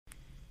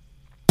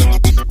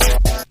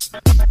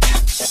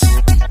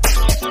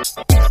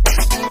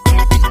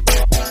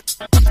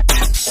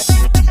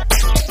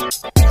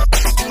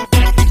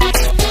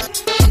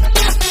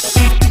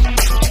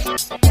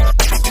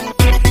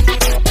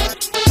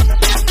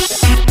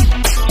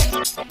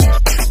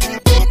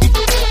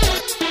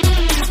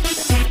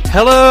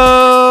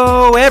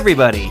Hello,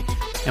 everybody,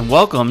 and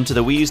welcome to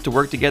the We Used to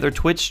Work Together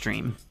Twitch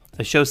stream,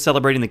 a show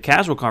celebrating the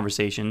casual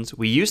conversations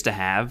we used to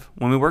have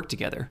when we worked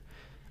together.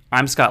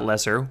 I'm Scott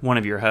Lesser, one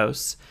of your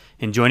hosts,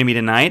 and joining me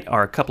tonight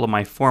are a couple of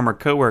my former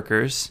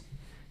coworkers.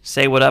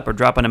 Say what up or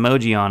drop an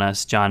emoji on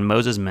us, John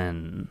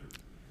Mosesman.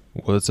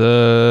 What's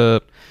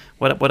up?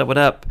 What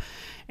up?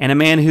 And a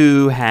man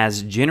who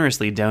has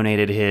generously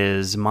donated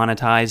his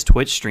monetized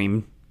Twitch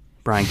stream,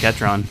 Brian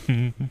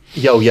Ketron.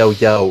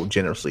 Yo,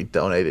 generously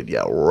donated.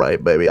 Yeah,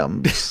 right, baby.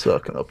 I'm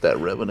sucking up that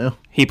revenue.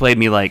 He played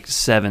me like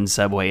 7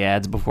 Subway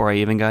ads before I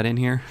even got in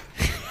here.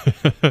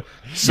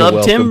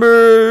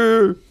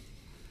 September!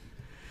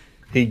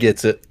 He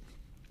gets it.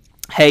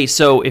 Hey,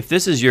 so if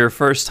this is your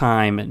first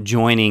time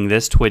joining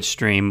this Twitch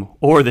stream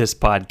or this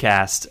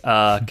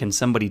podcast, can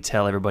somebody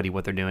tell everybody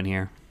what they're doing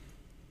here?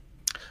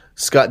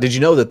 Scott, did you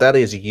know that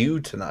is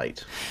you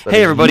tonight?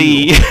 Hey,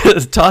 everybody.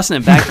 Tossing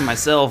it back to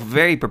myself.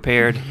 Very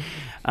prepared.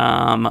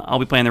 I'll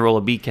be playing the role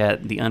of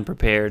BCAT, the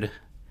unprepared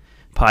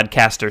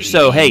podcaster.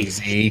 So, hey,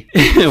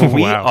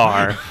 we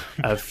are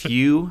a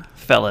few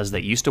fellas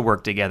that used to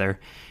work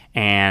together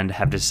and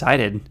have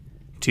decided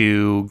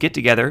to get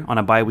together on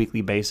a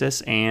bi-weekly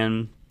basis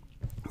and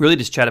really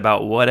just chat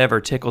about whatever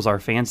tickles our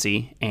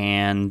fancy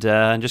and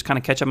just kind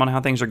of catch up on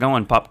how things are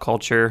going, pop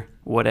culture,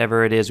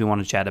 whatever it is we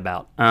want to chat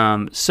about.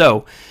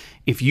 So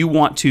if you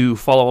want to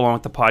follow along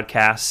with the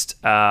podcast,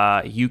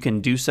 you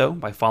can do so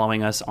by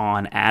following us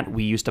on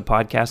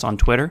 @WeUsedToPodcast on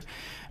Twitter.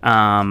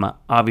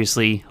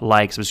 Obviously,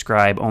 like,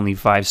 subscribe, only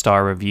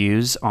 5-star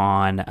reviews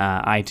on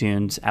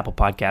iTunes, Apple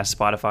Podcasts,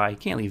 Spotify.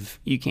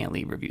 You can't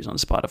leave reviews on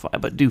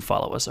Spotify, but do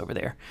follow us over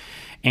there.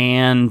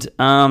 And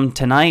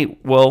tonight,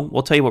 well,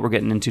 we'll tell you what we're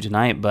getting into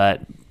tonight.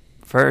 But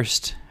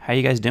first, how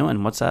you guys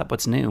doing? What's up?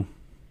 What's new?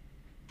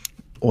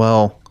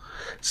 Well,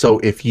 so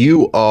if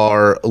you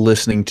are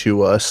listening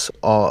to us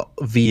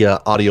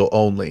via audio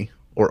only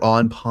or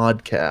on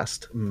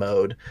podcast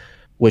mode,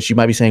 which you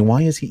might be saying,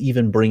 why is he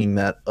even bringing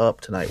that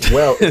up tonight?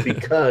 Well, it's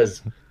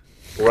because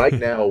right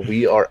now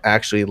we are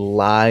actually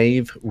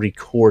live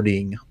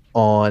recording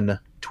on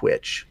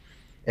Twitch.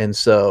 And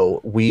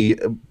so we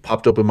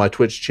popped up in my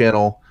Twitch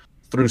channel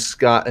through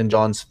Scott and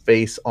John's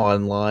face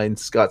online.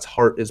 Scott's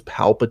heart is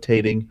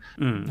palpitating.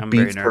 I'm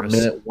Beats very per nervous.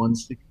 minute,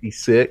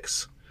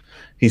 166.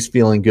 He's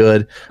feeling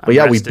good. But I'm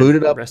yeah, rested, we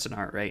booted up. rested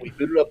heart rate. We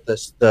booted up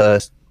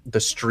the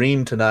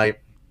stream tonight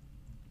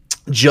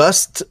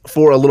just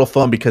for a little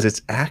fun because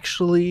it's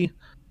actually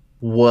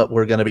what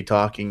we're going to be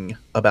talking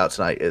about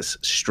tonight is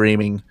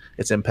streaming,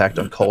 its impact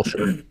on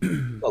culture,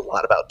 a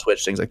lot about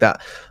Twitch, things like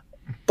that.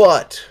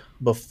 But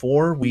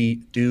before we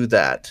do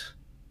that,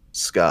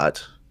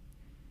 Scott,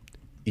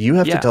 you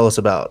have to tell us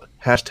about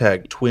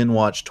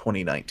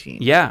 #TwinWatch2019.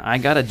 Yeah, I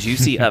got a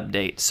juicy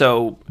update.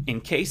 So in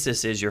case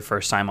this is your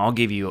first time, I'll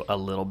give you a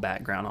little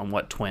background on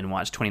what Twin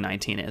Watch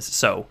 2019 is.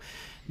 So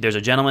there's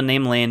a gentleman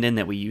named Landon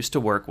that we used to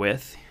work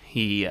with.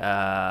 He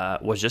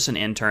was just an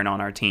intern on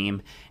our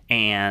team,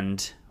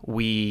 and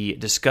we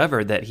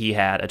discovered that he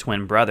had a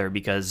twin brother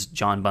because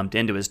John bumped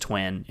into his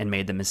twin and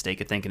made the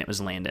mistake of thinking it was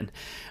Landon.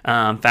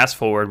 Fast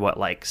forward,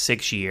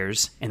 6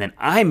 years, and then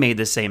I made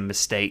the same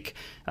mistake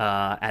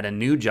at a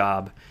new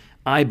job.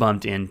 I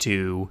bumped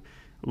into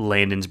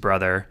Landon's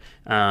brother,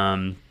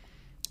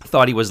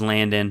 thought he was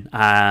Landon,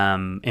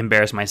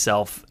 embarrassed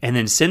myself, and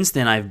then since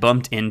then I've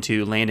bumped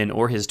into Landon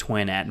or his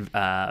twin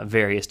at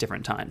various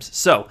different times.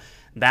 So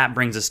that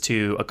brings us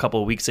to a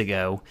couple of weeks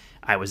ago.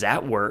 I was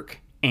at work,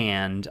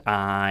 and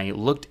I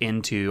looked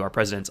into our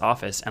president's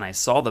office, and I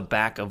saw the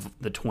back of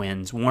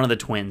one of the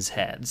twins'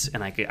 heads,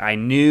 and I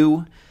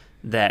knew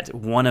that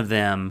one of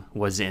them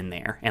was in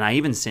there. And I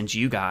even sent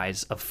you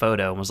guys a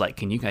photo and was like,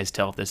 can you guys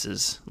tell if this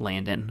is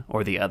Landon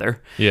or the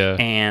other? Yeah.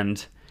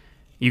 And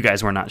you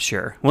guys were not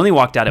sure. When he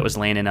walked out, it was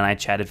Landon, and I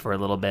chatted for a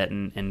little bit,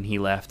 and he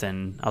left,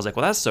 and I was like,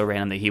 well, that's so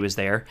random that he was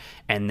there.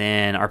 And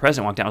then our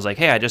president walked out and was like,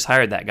 hey, I just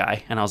hired that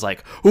guy. And I was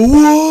like,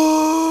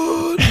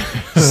 what?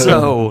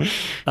 So,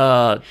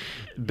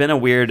 been a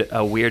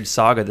weird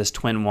saga, this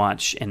Twin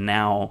Watch, and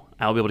now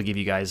I'll be able to give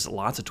you guys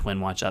lots of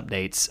Twin Watch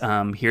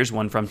updates. Here's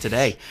one from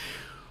today.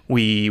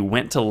 We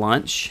went to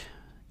lunch.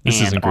 This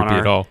isn't creepy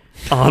at all.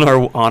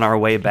 On our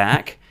way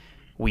back,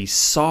 we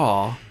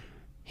saw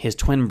his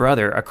twin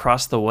brother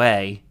across the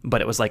way,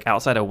 but it was like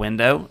outside a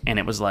window, and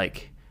it was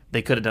like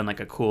they could have done like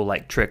a cool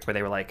like trick where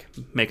they were like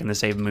making the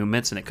same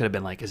movements, and it could have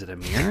been like, is it a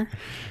mirror?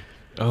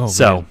 Oh,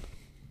 so man.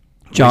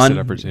 John,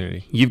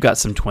 opportunity. You've got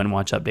some Twin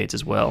Watch updates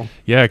as well.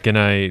 Yeah,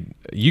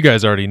 you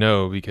guys already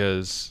know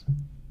because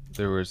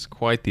there was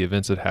quite the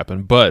events that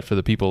happened, but for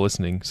the people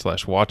listening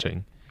 /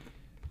 watching.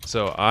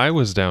 So I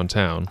was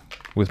downtown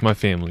with my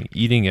family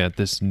eating at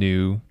this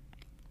new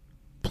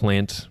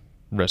plant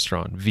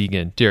restaurant,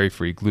 vegan,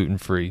 dairy-free,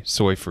 gluten-free,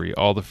 soy-free,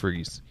 all the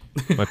frees.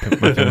 My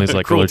family's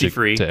like allergic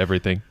to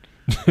everything.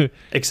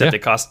 Except it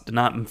costs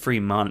not free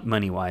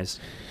money-wise.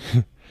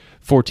 $14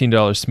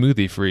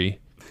 smoothie free.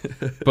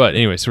 But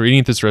anyway, so we're eating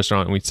at this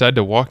restaurant, and we decided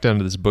to walk down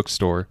to this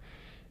bookstore,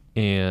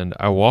 and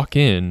I walk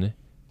in,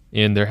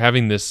 and they're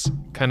having this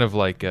kind of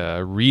like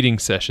a reading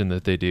session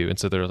that they do. And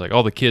so there's like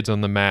all the kids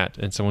on the mat,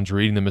 and someone's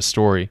reading them a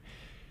story.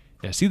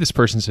 And I see this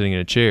person sitting in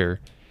a chair,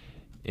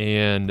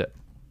 and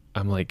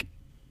I'm like,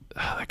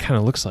 "Ah, that kind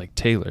of looks like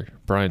Taylor,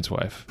 Brian's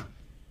wife."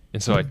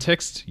 And so I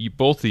text you,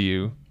 both of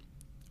you,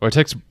 or I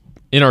text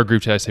in our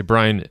group chat, I say,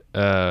 "Brian,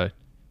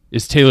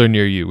 is Taylor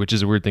near you?" Which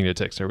is a weird thing to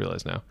text, I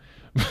realize now.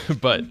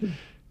 But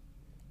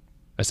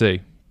I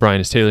say,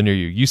 "Brian, is Taylor near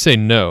you?" You say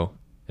no.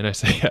 And I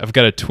say, "I've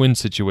got a twin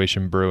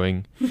situation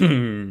brewing.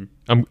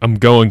 I'm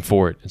going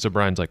for it." And so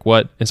Brian's like,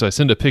 "What?" And so I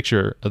send a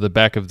picture of the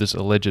back of this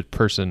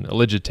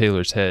alleged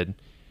Taylor's head.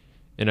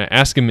 And I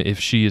ask him if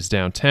she is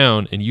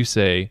downtown. And you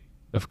say,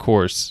 "Of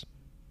course,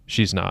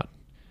 she's not."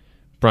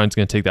 Brian's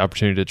going to take the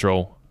opportunity to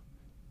troll.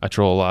 I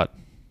troll a lot.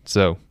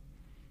 So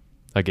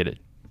I get it.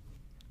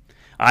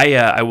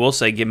 I will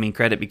say, give me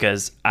credit,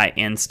 because I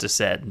insta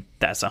said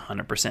that's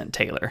 100%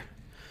 Taylor.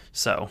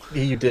 So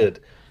Yeah, you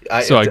did.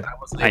 I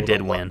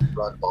did win.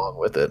 Run along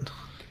with it.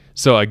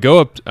 So I go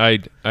up, I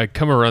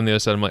come around the other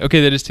side. I'm like,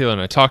 "Okay, that is Taylor."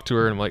 And I talk to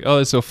her, and I'm like, "Oh,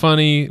 that's so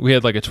funny. We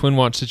had like a twin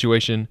watch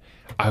situation."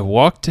 I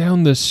walk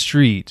down the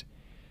street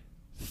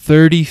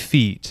 30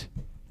 feet,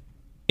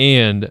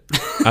 and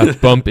I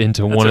bump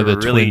into one of the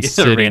twins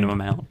sitting. Random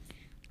amount.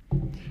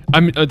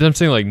 I'm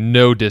saying like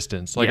no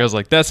distance. Like Yeah. I was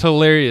like, "That's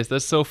hilarious.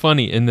 That's so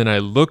funny." And then I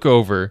look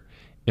over,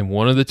 and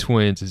one of the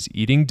twins is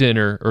eating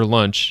dinner or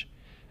lunch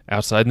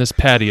outside in this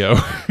patio.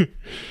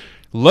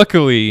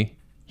 Luckily,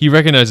 he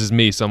recognizes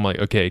me, so I'm like,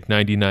 "Okay,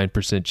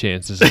 99%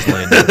 chance this is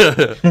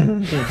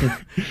Landon."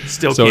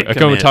 Still So can't I come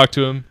commit. and talk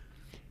to him.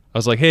 I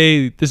was like,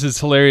 "Hey, this is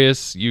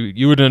hilarious.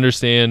 You wouldn't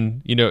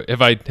understand. You know,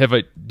 do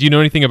you know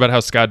anything about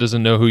how Scott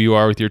doesn't know who you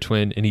are with your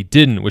twin?" And he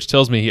didn't, which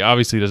tells me he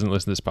obviously doesn't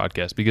listen to this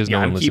podcast because no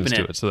one listens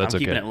to it. So that's I'm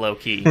okay. keeping it low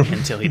key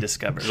until he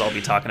discovers. I'll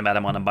be talking about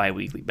him on a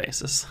bi-weekly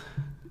basis.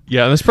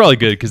 Yeah, that's probably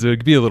good because it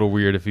would be a little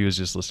weird if he was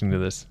just listening to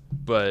this.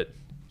 But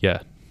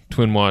yeah,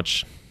 Twin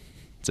Watch,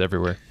 it's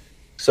everywhere.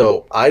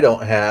 So I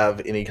don't have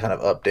any kind of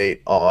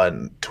update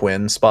on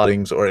twin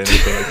spottings or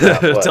anything like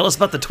that. But, Tell us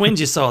about the twins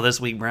you saw this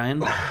week,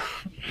 Brian.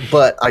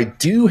 but I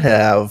do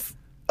have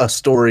a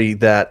story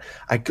that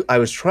I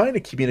was trying to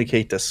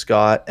communicate to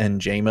Scott and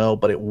JMO,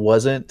 but it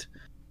wasn't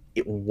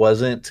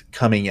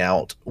coming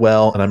out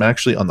well. And I'm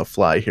actually on the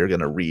fly here going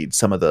to read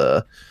some of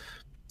the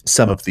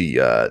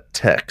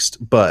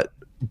text. But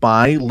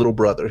my little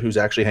brother, who's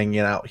actually hanging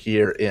out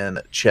here in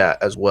chat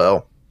as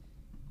well,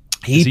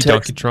 Is he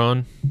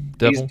Donkeytron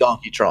Devil? He's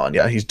Donkeytron.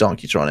 Yeah, he's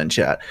Donkeytron in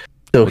chat.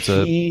 So What's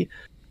up? he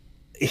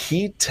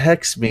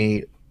texted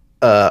me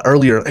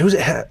earlier. It was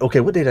okay.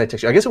 What day did I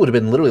text you? I guess it would have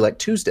been literally like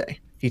Tuesday.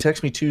 He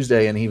texted me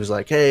Tuesday, and he was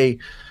like, "Hey,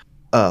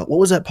 what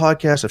was that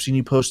podcast I've seen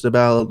you post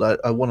about?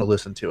 I want to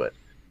listen to it."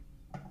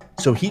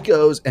 So he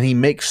goes and he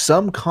makes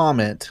some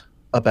comment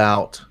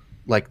about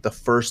like the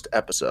first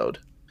episode,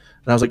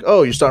 and I was like,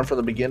 "Oh, you're starting from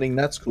the beginning.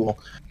 That's cool."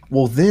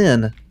 Well,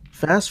 then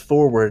fast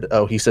forward.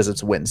 Oh, he says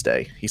it's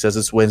Wednesday.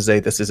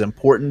 This is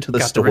important to the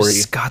story.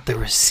 Got the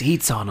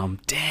receipts on them.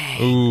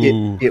 Dang.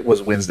 Ooh, It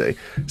was Wednesday.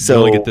 so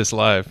So look at this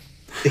live.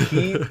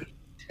 he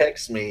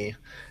texts me,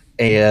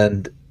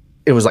 and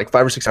it was like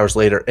 5 or 6 hours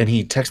later, and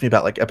he texts me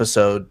about like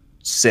episode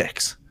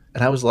 6,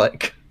 and I was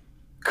like,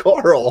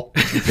 "Carl,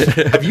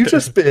 have you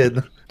just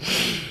been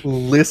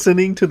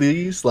listening to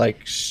these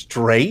like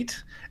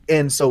straight?"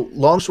 And so,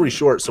 long story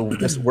short, so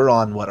we're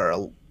on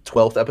our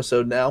 12th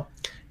episode now.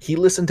 He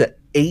listened to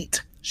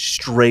 8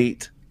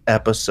 straight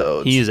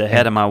episodes. He is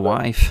ahead of my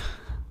wife.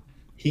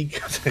 He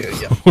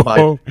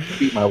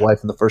beat my wife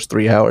in the first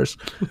 3 hours.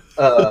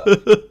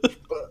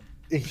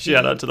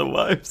 Shout out to the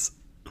wives.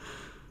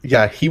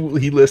 Yeah, he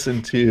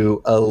listened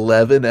to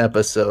 11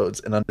 episodes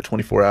in under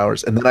 24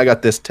 hours. And then I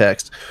got this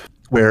text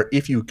where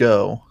if you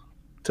go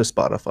to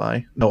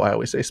Spotify, no, I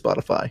always say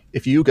Spotify.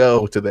 If you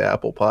go to the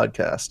Apple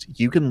Podcast,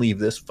 you can leave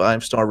this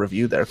 5-star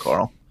review there,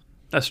 Carl.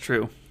 That's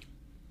true.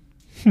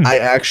 I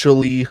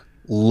actually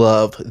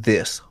love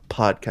this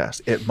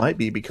podcast. It might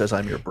be because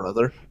I'm your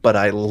brother, but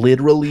I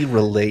literally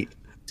relate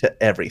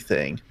to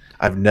everything.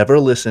 I've never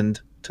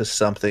listened to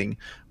something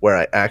where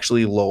I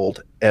actually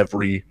lolled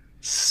every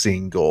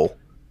single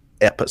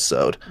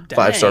episode. Dang.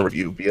 5-star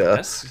review via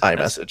That's-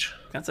 iMessage.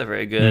 That's a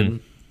very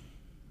good.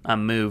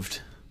 I'm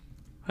moved.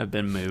 I've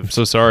been I'm moved.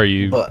 so sorry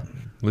you But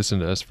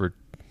listened to us for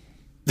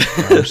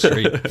hours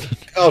straight.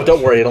 oh,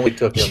 don't worry, it only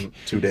took him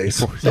 2 days.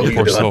 So Poor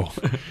you're done. soul.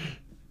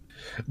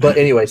 But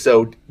anyway,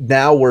 so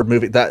now we're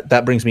moving.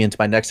 That brings me into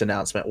my next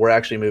announcement. We're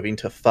actually moving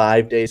to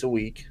 5 days a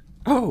week.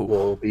 Oh,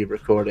 We'll be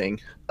recording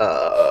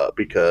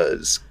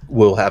because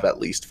we'll have at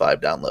least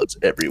 5 downloads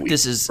every week.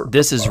 this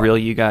is real,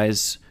 you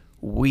guys.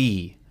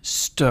 We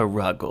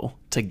struggle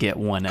to get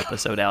one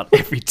episode out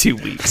every 2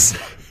 weeks.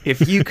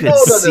 If you could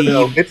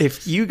No.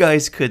 if you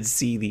guys could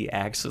see the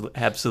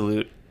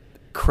absolute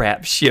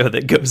crap show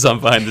that goes on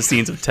behind the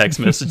scenes of text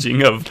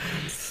messaging of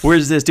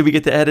where's this? Did we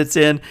get the edits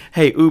in?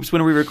 Hey, oops,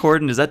 when are we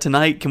recording? Is that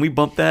tonight? Can we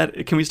bump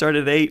that? Can we start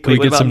at 8? Can we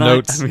what get about some 9?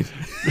 notes? I mean,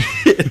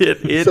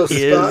 it So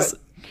is.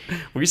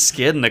 We're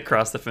skidding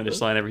across the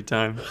finish line every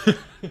time.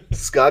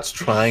 Scott's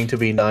trying to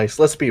be nice.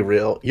 Let's be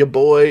real. Your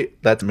boy,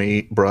 that's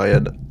me,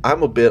 Brian.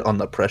 I'm a bit on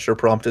the pressure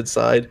prompted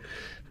side.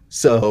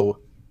 So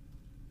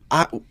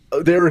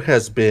there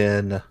has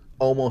been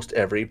almost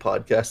every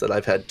podcast that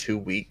I've had 2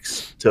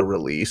 weeks to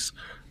release,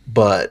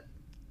 but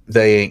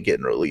they ain't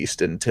getting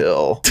released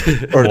until,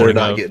 or they're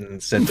not getting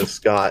sent to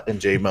Scott and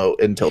J-Mo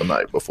until the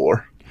night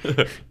before.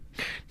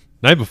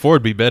 Night before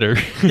would be better.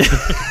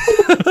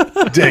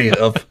 Day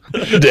of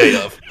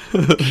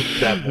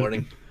that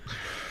morning.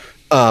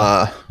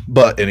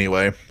 But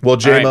anyway, well,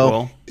 J-Mo,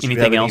 well,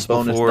 anything else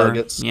before?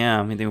 Nuggets?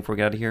 Yeah, anything before we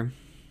get out of here?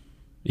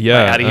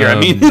 Yeah, Out of here. I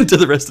mean, into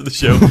the rest of the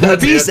show.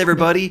 Peace,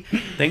 everybody.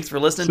 Thanks for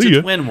listening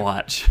to Twin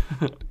Watch.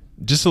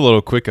 Just a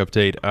little quick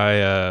update.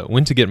 I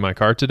went to get my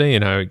car today,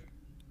 and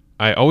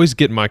I always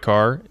get in my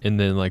car and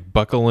then like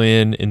buckle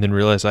in and then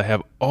realize I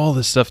have all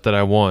the stuff that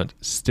I want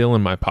still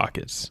in my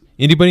pockets.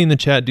 Anybody in the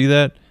chat do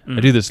that? I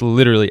do this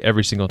literally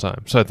every single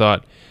time. So I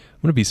thought,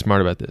 I'm going to be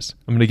smart about this.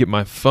 I'm going to get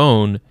my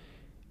phone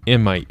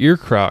and my ear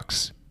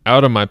Crocs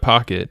out of my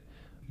pocket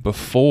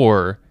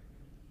before,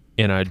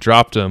 and I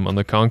dropped them on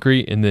the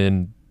concrete, and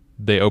then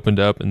they opened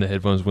up and the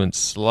headphones went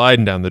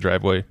sliding down the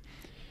driveway,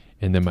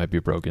 and they might be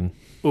broken.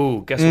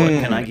 Ooh, guess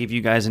what? Can I give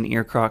you guys an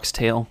ear Crocs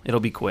tale? It'll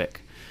be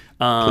quick.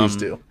 Please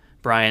do.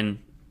 Brian,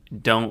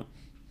 don't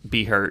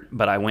be hurt,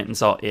 but I went and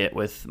saw it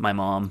with my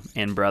mom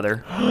and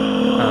brother.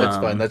 That's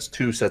fine. That's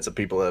 2 sets of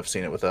people that have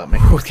seen it without me.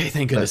 Okay,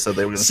 thank goodness. So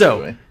they were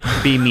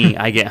be me.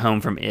 I get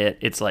home from it.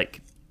 It's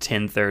like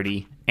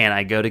 10:30, and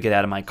I go to get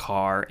out of my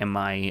car, and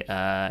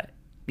my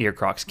ear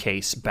Crocs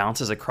case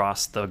bounces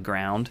across the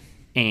ground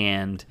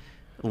and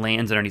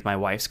lands underneath my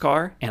wife's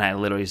car. And I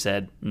literally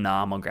said,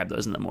 "Nah, I'm gonna grab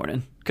those in the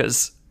morning,"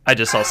 because I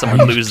just saw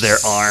someone lose their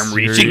arm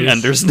reaching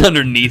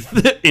underneath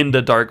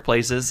into dark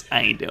places.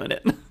 I ain't doing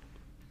it.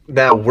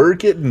 Now we're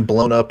getting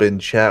blown up in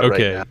chat right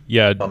now.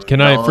 Yeah.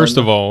 Can I first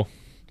of all,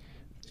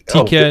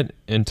 T-Cat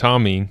and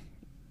Tommy,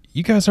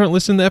 you guys aren't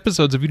listening to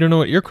episodes if you don't know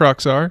what ear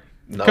Crocs are.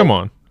 No. Come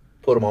on.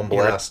 Put them on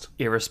blast.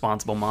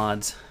 Irresponsible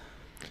mods.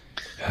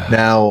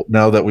 Now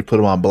that we put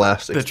them on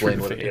blast, explain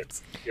what it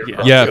is.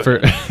 Yeah,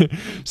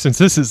 since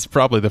this is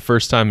probably the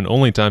first time and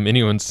only time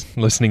anyone's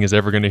listening is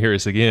ever going to hear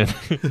us again.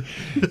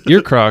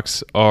 Ear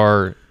Crocs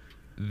are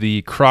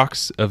the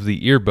Crocs of the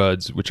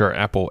earbuds, which are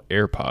Apple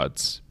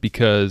AirPods,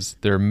 because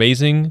they're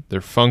amazing, they're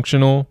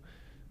functional,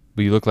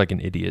 but you look like an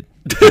idiot.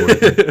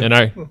 and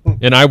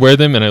I wear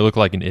them and I look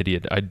like an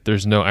idiot.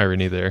 There's no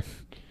irony there.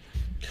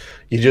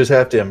 You just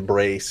have to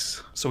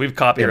embrace. So we've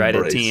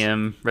copyrighted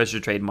TM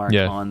registered trademark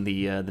on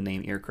the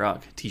name Ear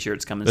Croc.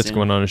 T-shirts coming soon. That's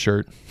going on a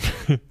shirt.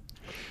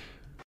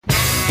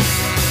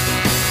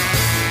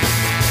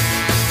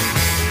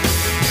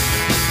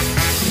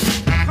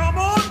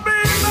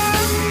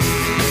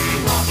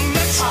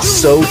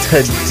 So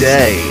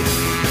today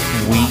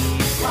we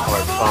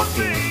are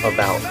talking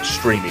about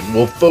streaming.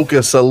 We'll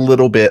focus a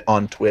little bit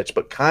on Twitch,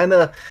 but kind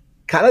of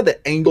the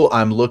angle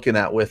I'm looking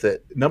at with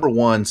it. Number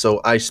one,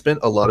 so I spent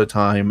a lot of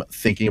time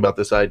thinking about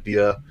this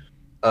idea.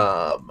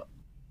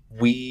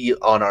 We,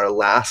 on our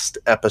last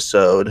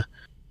episode,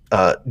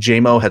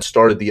 J-Mo had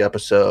started the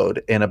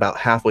episode, and about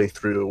halfway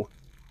through,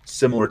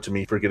 similar to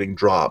me for getting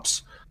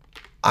drops,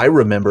 I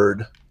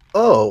remembered,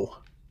 oh,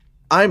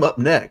 I'm up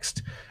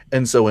next.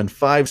 And so in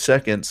 5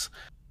 seconds,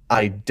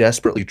 I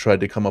desperately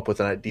tried to come up with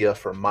an idea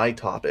for my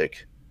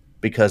topic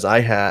because I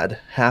had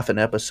half an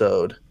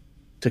episode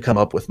to come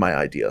up with my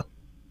idea.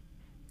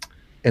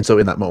 And so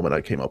in that moment,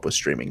 I came up with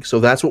streaming. So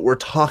that's what we're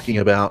talking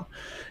about,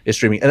 is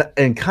streaming.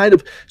 And kind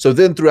of, so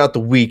then throughout the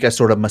week, I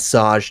sort of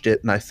massaged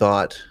it, and I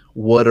thought,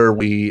 how do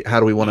we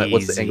want to,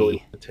 what's the angle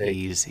we want to take?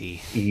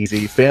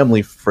 Easy,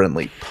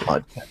 family-friendly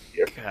podcast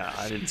here. God,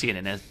 I didn't see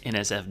an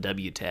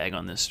NSFW tag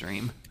on this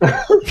stream.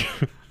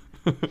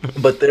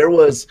 But there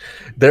was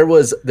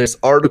this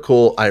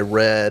article I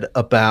read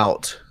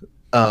about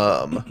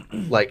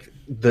like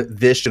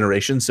this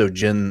generation, so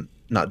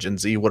not Gen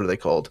Z, what are they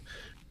called?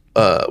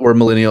 We're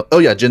millennial. Oh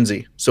yeah, Gen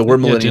Z. So we're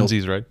millennials. Gen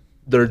Z's right.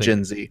 They're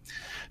Gen Z.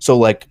 So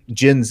like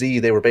Gen Z,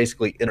 they were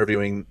basically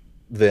interviewing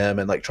them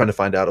and like trying to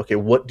find out, okay,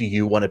 what do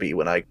you want to be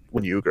when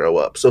you grow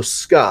up? So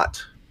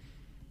Scott,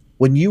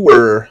 when I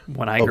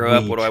grow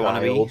up, what do I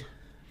want to be?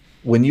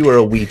 When you were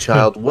a wee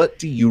child, what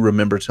do you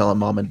remember telling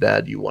mom and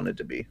dad you wanted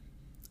to be?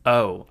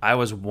 Oh, I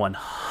was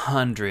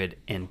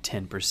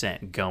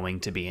 110% going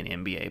to be an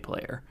NBA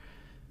player.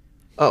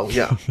 Oh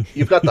yeah,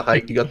 you've got the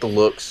height, you got the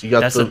looks, you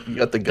got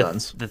the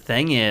guns. The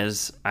thing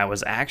is, I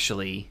was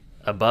actually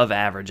above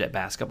average at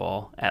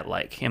basketball at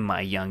like in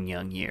my young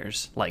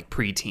years, like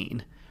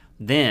preteen.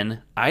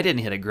 Then I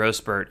didn't hit a growth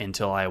spurt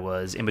until I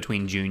was in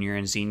between junior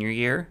and senior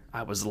year.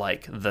 I was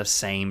like the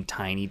same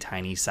tiny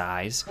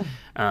size,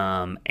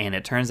 and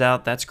it turns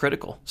out that's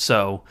critical.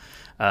 So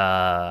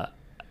that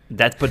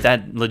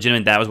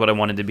was what I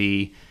wanted to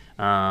be.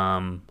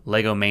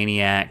 Lego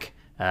Maniac.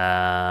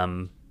 I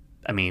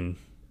mean,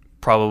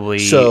 probably a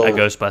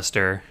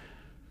Ghostbuster.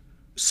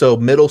 So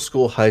middle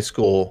school, high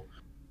school,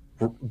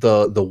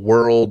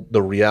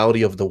 the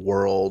reality of the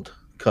world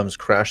comes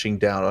crashing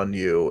down on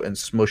you and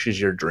smushes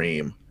your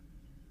dream,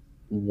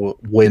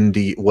 when do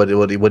you, what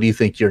do you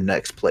think your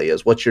next play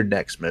is? What's your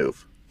next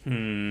move?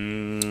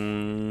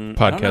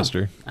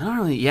 Podcaster. I don't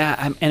really.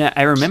 Yeah,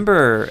 I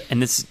remember,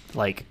 and this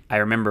like I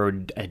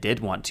remember I did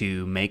want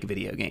to make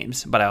video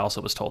games, but I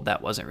also was told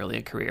that wasn't really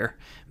a career.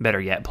 Better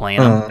yet,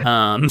 playing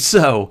them.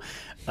 So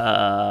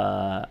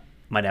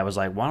my dad was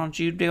like, "Why don't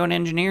you do an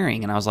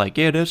engineering?" And I was like,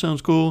 "Yeah, that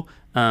sounds cool."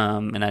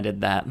 And I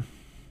did that,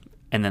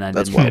 and then I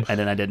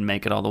didn't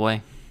make it all the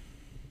way.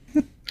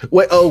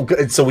 Wait, oh,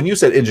 good. So when you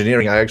said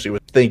engineering, I actually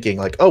was thinking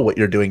like, oh, what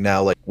you're doing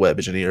now, like web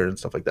engineer and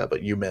stuff like that.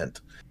 But you meant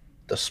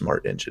the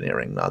smart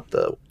engineering, not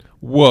the.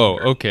 Whoa.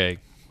 Okay.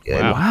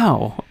 Yeah,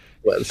 Wow.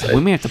 website.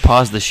 We may have to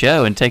pause the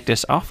show and take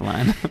this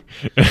offline.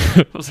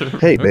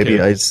 Hey, maybe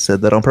Okay. I said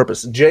that on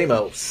purpose.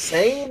 JMO,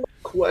 same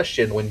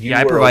question when you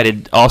Yeah, I were.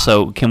 provided.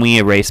 Also, can we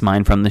erase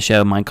mine from the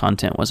show? My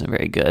content wasn't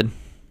very good.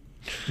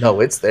 No,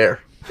 it's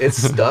there. It's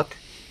stuck.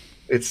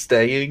 It's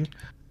staying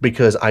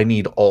because I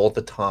need all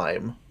the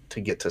time to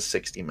get to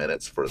 60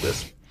 minutes for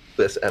this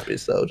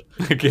episode.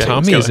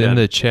 Tommy is in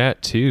the chat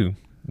too.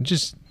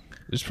 There's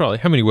probably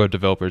how many web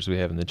developers we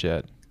have in the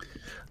chat?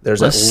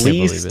 There's Let's- at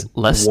least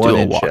Let's one do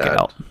a in chat.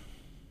 walkout.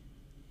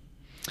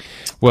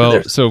 Well,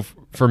 There's- so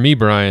for me,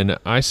 Brian,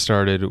 I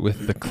started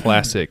with the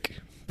classic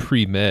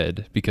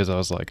pre-med because I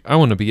was like, I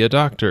want to be a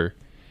doctor.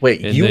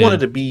 Wait, And you then- wanted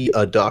to be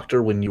a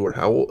doctor when you were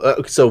how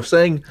old? So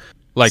saying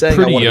Like I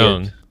pretty wanna be a-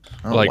 young,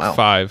 Oh, like wow.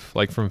 5,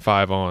 like from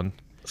 5 on.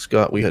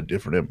 Scott, we had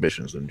different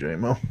ambitions than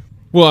JMO.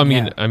 Well, I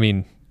mean, Yeah.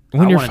 when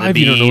I you're wanted 5, to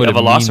you don't know be what a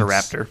it means.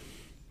 velociraptor.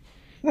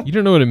 You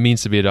don't know what it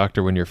means to be a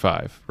doctor when you're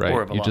 5, right?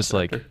 Or a You're just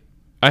like, velociraptor.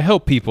 I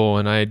help people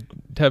and I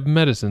have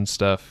medicine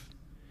stuff.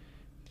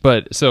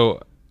 But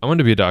so I wanted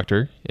to be a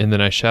doctor, and then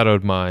I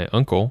shadowed my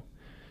uncle,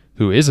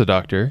 who is a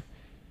doctor,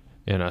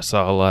 and I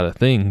saw a lot of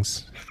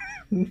things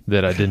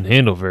that I didn't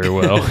handle very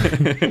well.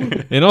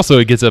 And also,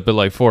 it gets up at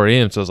like 4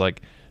 a.m., so I was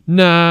like,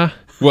 nah.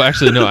 Well,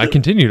 actually, no, I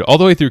continued all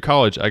the way through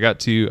college. I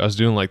was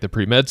doing like the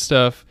pre-med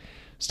stuff, I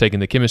was taking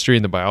the chemistry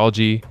and the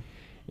biology,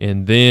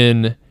 and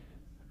then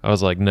I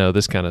was like, no,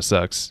 this kind of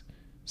sucks.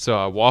 So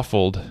I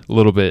waffled a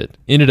little bit,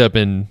 ended up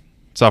in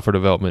software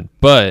development.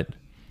 But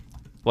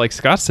like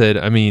Scott said,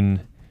 I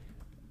mean,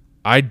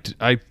 I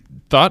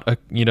thought,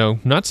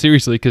 not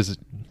seriously, because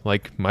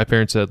like my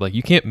parents said, like,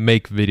 you can't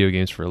make video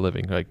games for a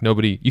living. Like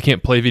you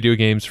can't play video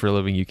games for a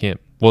living. You can't,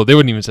 well, they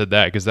wouldn't even said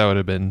that because that would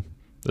have been,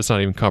 that's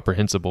not even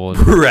comprehensible in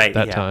Right,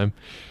 that yeah. time.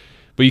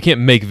 But you can't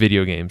make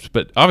video games.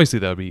 But obviously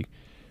that would be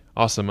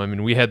awesome. I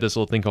mean, we had this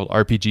little thing called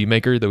RPG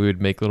Maker that we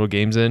would make little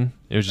games in.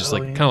 It was just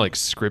kind of like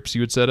scripts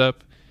you would set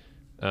up.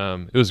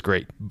 It was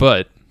great.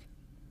 But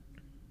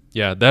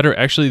yeah, that or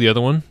actually the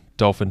other one,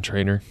 Dolphin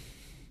Trainer.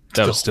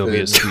 That would still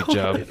be a sweet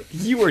job.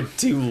 You were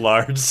too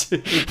large.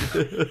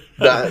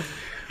 That,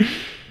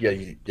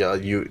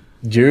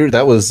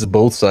 that was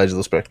both sides of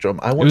the spectrum.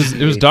 I wanted to It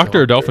be was a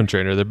Doctor or Dolphin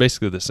Trainer. They're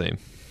basically the same.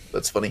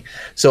 That's funny.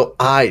 So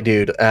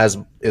as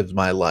is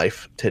my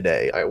life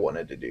today, I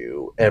wanted to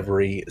do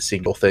every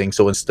single thing.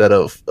 So instead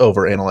of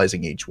over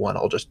analyzing each one,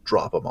 I'll just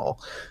drop them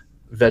all.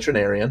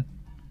 Veterinarian,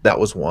 that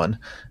was one.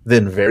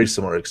 Then very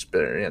similar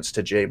experience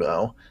to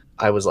J-Bo.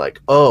 I was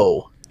like,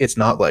 oh, it's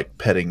not like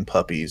petting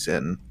puppies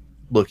and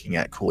looking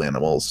at cool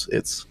animals.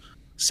 It's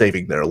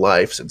saving their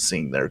lives and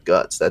seeing their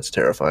guts. That's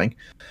terrifying.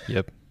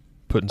 Yep.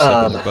 Putting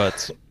stuff in their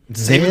butts.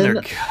 Saving their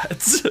Then-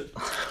 guts.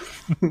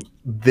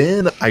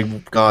 Then I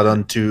got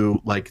onto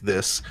like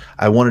this.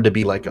 I wanted to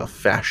be like a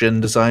fashion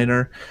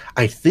designer.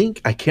 I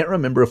can't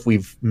remember if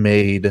we've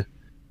made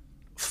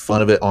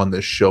fun of it on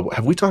this show.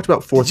 Have we talked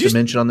about Fourth Did you-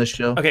 Dimension on this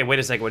show? Okay, wait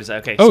a second.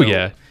 Okay. Oh, so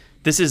yeah.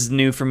 This is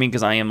new for me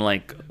because I am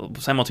like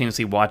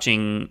simultaneously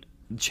watching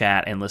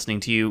chat and listening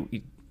to you.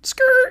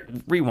 Skirt.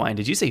 Rewind.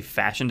 Did you say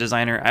fashion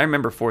designer? I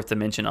remember Fourth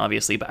Dimension,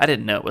 obviously, but I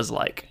didn't know it was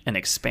like an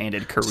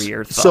expanded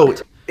career thought. So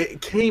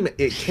it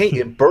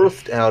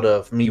birthed out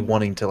of me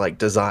wanting to like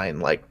design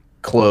like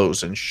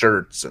clothes and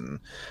shirts and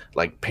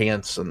like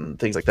pants and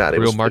things like that. It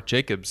Real was Mark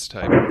Jacobs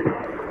type.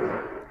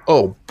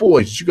 Oh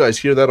boy, did you guys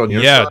hear that on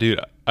your Yeah, side? dude.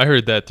 I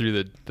heard that through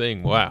the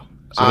thing. Wow.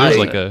 So there's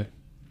like a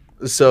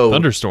So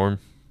thunderstorm.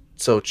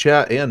 So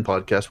chat and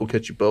podcast will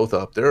catch you both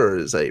up. There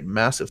is a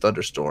massive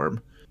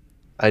thunderstorm.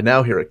 I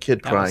now hear a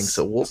kid crying, was-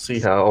 so we'll see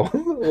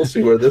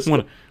where this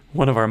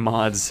One of our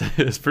mods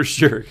is for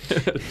sure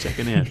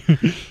checking in.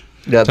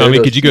 Yeah, there Tommy,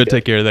 goes could you go Chica.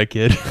 take care of that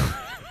kid?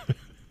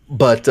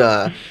 But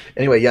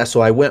anyway, yeah.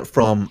 So I went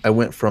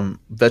from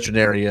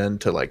veterinarian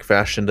to like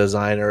fashion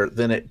designer.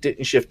 Then it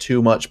didn't shift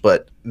too much,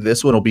 but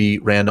this one will be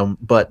random.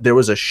 But there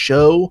was a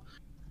show.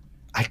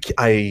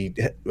 I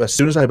as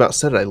soon as I about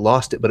said it, I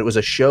lost it. But it was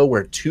a show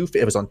where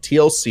it was on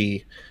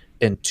TLC,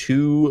 and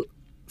two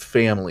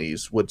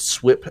families would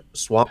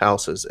swap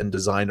houses and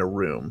design a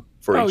room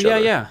for Oh each yeah,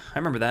 other. yeah. I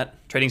remember that.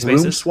 Trading Room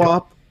Spaces.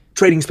 swap,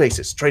 trading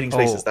spaces.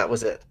 Oh. That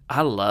was it.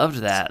 I loved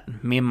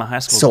that. Me and my high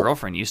school So-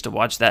 girlfriend used to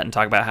watch that and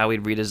talk about how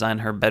we'd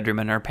redesign her bedroom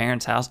in her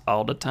parents' house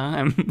all the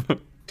time.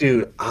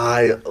 Dude,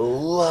 I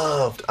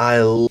loved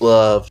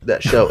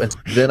that show. And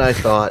then I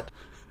thought,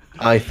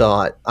 I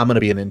thought I'm going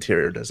to be an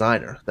interior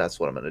designer. That's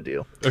what I'm going to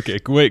do. Okay,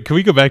 wait. Can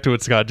we go back to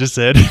what Scott just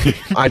said?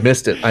 I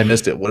missed it.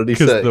 What did he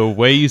Because say? the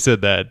way you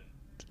said that,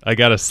 I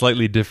got a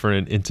slightly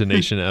different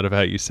intonation out of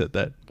how you said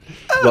that.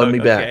 Run me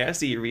back. Okay, I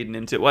see you reading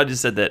into it. Well, I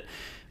just said that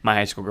my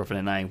high school girlfriend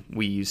and I,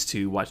 we used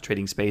to watch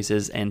Trading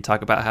Spaces and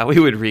talk about how we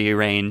would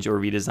rearrange or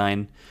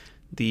redesign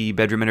the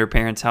bedroom in her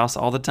parents' house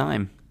all the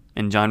time.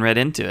 And John read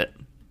into it.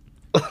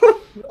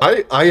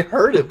 I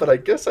heard it, but I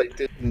guess I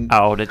didn't.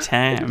 All the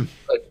time.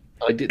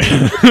 I didn't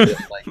understand,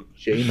 like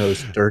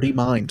J-Mo's dirty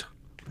mind.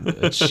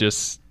 That's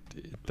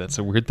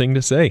a weird thing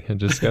to say. I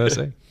just gotta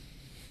say.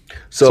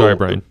 So, sorry,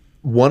 Brian.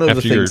 One of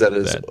After the things your- that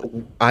is,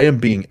 I am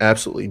being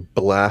absolutely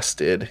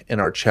blasted in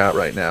our chat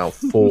right now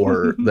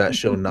for that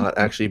show not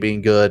actually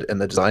being good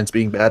and the designs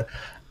being bad.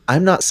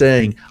 I'm not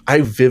saying,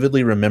 I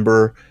vividly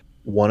remember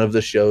one of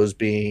the shows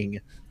being,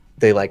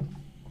 they like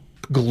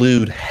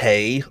glued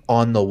hay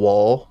on the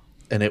wall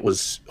and it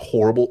was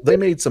horrible. They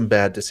made some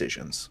bad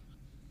decisions,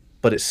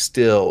 but it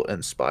still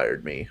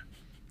inspired me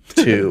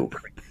to.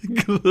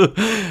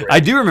 I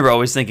do remember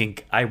always thinking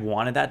I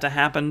wanted that to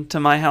happen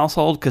to my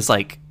household because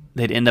like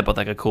they'd end up with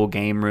like a cool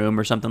game room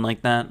or something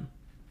like that.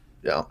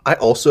 Yeah. I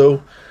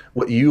also,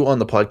 what you on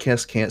the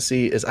podcast can't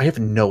see is I have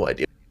no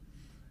idea.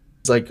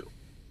 It's like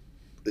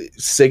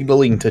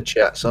signaling to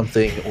chat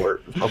something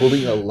or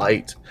holding a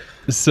light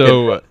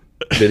So,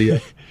 video.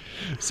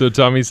 so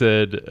Tommy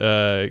said,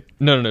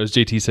 no, it was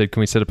JT said, can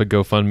we set up a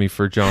GoFundMe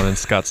for John and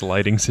Scott's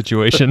lighting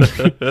situation?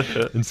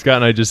 And Scott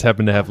and I just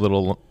happen to have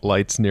little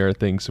lights near our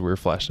thing, so we were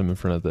flashing them in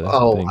front of the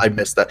thing. I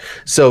missed that.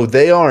 So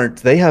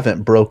they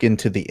haven't broke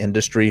into the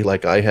industry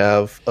like I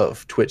have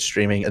of Twitch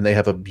streaming, and they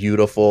have a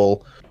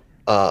beautiful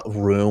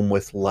room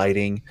with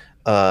lighting.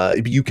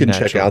 You can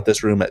check Natural. out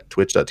this room at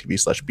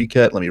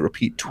twitch.tv/bcat. Let me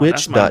repeat,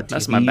 That's my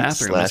twitch.tv.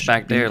 bathroom. It's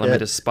back there. Let me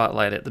just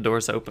spotlight it. The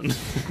door's open.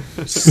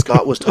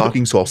 Scott was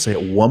talking, so I'll say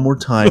it one more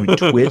time.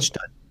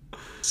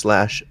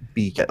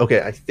 Twitch.tv/bcat.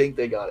 Okay, I think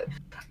they got it.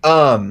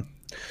 But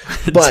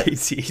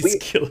JT is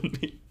killing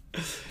me.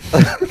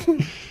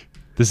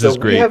 This is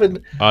great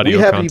audio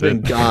we haven't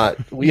even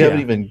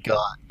content.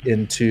 got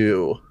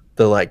into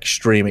the like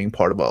streaming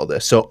part of all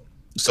this.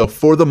 So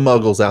for the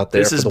muggles out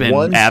there, This has for the been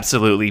ones,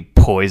 absolutely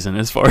poison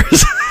as far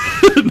as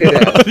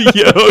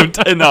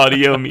an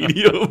audio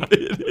medium.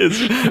 It is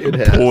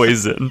has.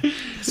 poison.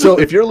 so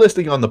if you're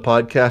listening on the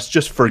podcast,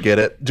 just forget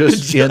it.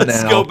 Just in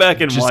Let's now. go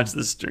back and watch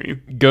the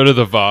stream. Go to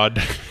the VOD.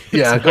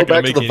 Yeah, It's go not gonna back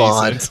to make the any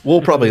VOD. sense.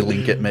 We'll probably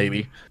link it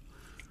maybe.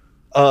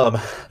 But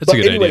a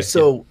good anyway,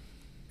 idea.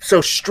 So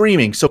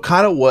streaming. So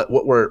kind of what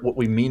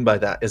we mean by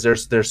that is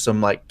there's some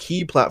like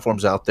key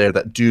platforms out there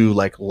that do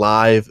like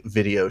live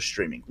video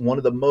streaming. One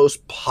of the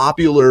most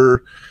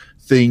popular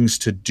things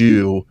to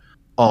do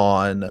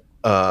on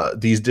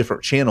these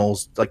different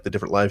channels, like the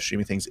different live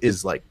streaming things,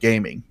 is like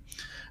gaming.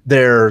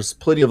 There's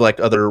plenty of like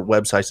other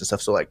websites and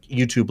stuff, so like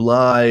YouTube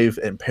Live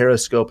and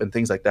Periscope and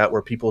things like that,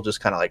 where people just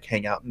kind of like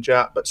hang out and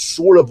chat. But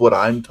sort of what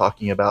I'm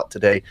talking about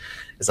today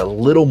is a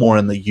little more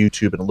on the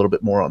YouTube and a little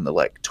bit more on the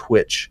like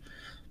Twitch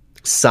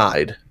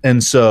side.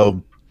 And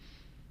so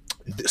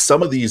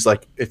some of these,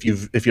 like if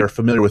you're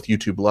familiar with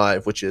YouTube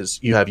Live, which is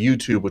you have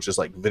YouTube, which is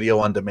like video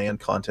on demand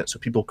content. So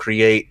people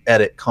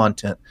edit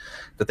content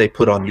that they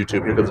put on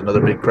YouTube. Here comes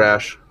another big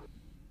crash.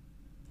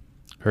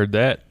 Heard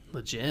that.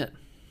 Legit.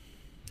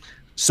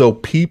 So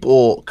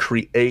people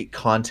create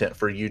content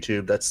for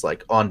YouTube that's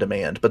like on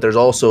demand, but there's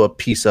also a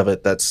piece of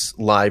it that's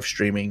live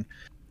streaming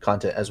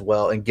content as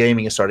well. And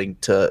gaming is starting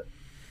to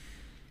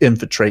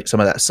infiltrate some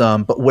of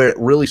that. But where it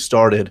really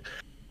started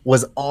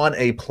was on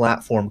a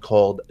platform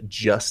called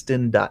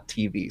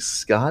Justin.tv.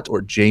 Scott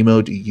or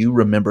JMO, do you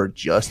remember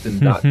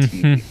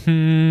Justin.tv?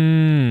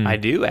 I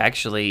do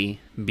actually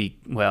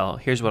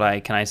here's what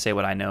I say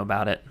what I know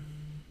about it.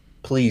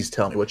 Please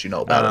tell me what you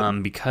know about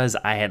it. Because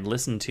I had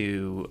listened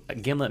to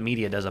Gimlet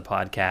Media does a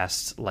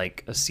podcast,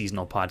 like a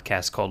seasonal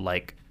podcast called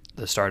like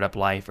The Startup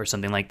Life or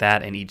something like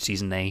that, and each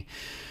season they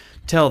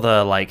tell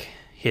the like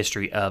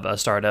history of a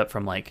startup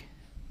from like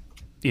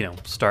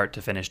start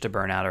to finish to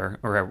burnout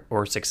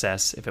or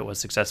success if it was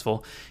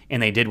successful.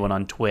 And they did one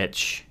on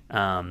Twitch.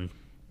 And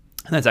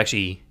that's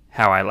actually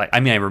how I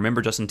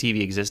remember Justin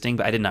TV existing,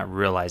 but I did not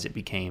realize it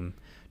became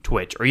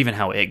Twitch or even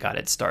how it got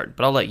its start.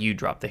 But I'll let you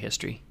drop the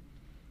history.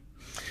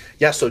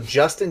 Yeah, so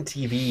Justin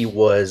TV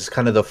was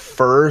kind of the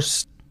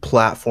first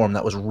platform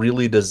that was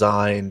really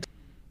designed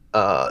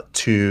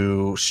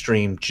to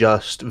stream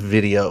just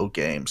video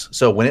games.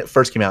 So when it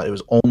first came out, it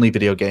was only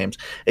video games.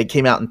 It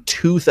came out in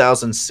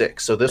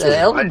 2006. So this was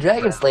Elden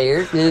Dragon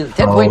Slayer,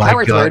 10-point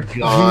power sword.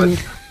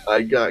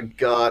 I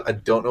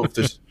don't know if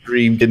the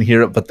stream can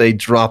hear it, but they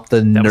dropped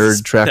the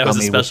nerd track on me. That was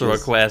a special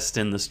request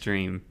in the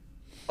stream.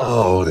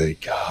 Oh, they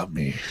got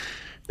me.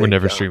 We're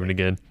never streaming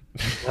again.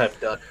 I'm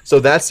done.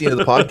 So that's the end of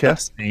the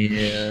podcast,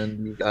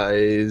 and you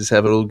guys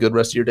have a good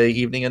rest of your day,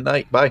 evening, and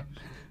night. Bye.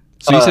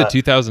 So you said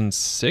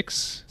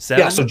 2006?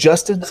 Yeah, so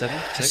Justin Seven?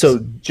 Six? So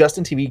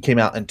Justin TV came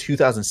out in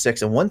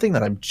 2006, and one thing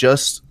that I'm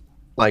just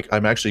like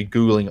I'm actually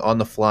Googling on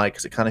the fly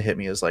because it kind of hit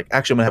me as like,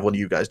 actually, I'm gonna have one of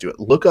you guys do it.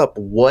 Look up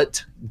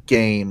what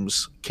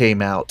games came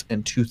out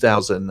in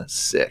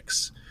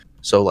 2006.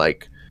 So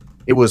like,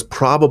 it was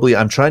probably,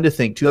 I'm trying to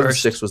think,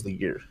 2006 was the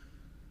year.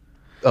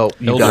 Oh,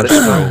 you got Elder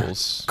it.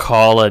 Scrolls,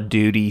 Call of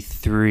Duty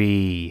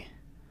 3.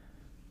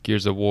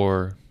 Gears of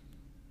War,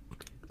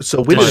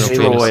 So when did Final Halo,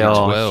 Destroy Fantasy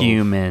all 12.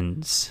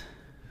 humans.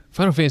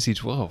 Final Fantasy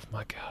 12.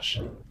 My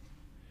gosh.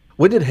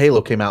 when did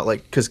Halo came out?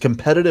 Like, because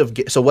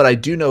so what I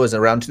do know is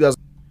around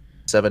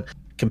 2007,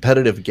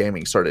 competitive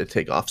gaming started to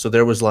take off. So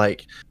there was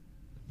like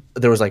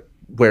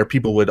where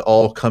people would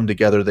all come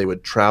together. They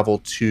would travel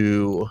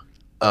to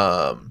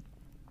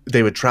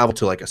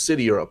like a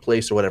city or a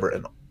place or whatever,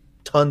 and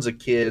tons of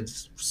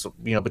kids,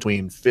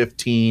 between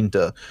 15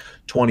 to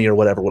 20 or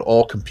whatever, would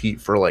all compete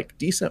for like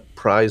decent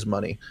prize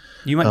money.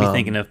 You might be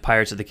thinking of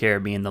Pirates of the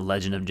Caribbean, The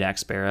Legend of Jack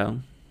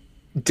Sparrow.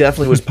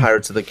 Definitely was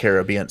Pirates of the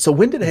Caribbean. So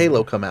when did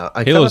Halo come out?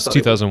 Halo's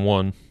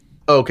 2001.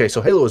 Okay,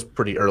 so Halo was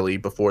pretty early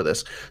before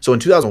this. So in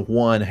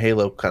 2001,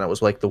 Halo kind of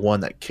was like the one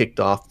that kicked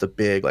off the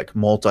big like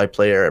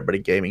multiplayer, everybody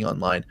gaming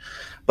online.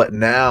 But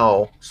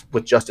now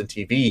with Justin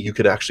TV, you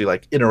could actually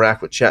like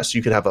interact with chat. So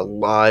you could have a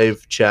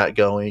live chat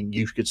going.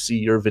 You could see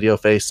your video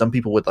face. Some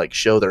people would like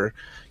show their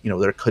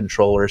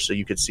controller so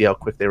you could see how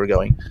quick they were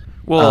going.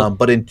 Well,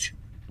 but in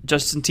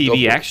Justin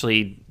TV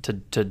actually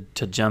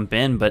to jump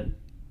in, but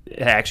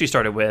it actually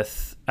started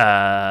with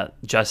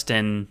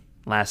Justin,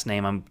 last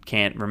name I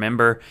can't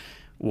remember,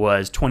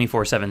 was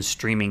 24/7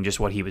 streaming just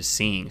what he was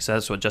seeing. So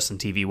that's what Justin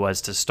TV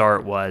was to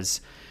start. Was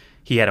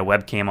he had a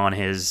webcam on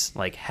his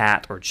like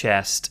hat or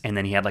chest, and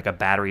then he had like a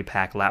battery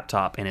pack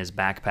laptop in his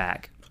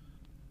backpack,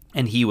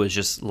 and he was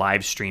just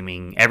live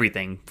streaming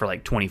everything for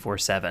like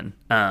 24/7.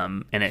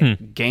 And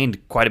it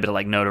gained quite a bit of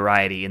like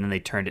notoriety, and then they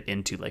turned it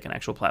into like an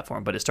actual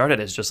platform. But it started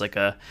as just like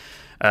a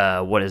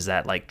what is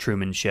that, like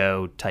Truman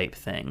Show type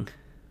thing.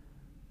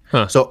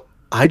 So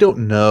I don't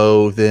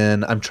know.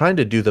 Then I'm trying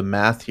to do the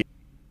math here.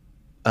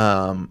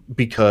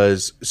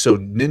 Because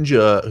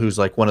Ninja, who's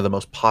like one of the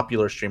most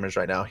popular streamers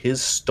right now,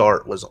 his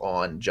start was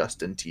on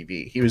Justin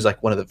TV. He was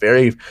like one of the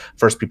very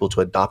first people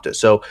to adopt it.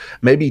 So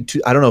maybe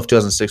I don't know if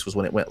 2006 was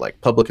when it went like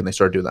public and they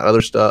started doing that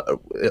other stuff,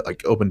 it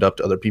like opened up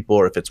to other people,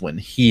 or if it's when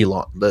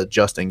the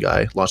Justin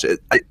guy launched it.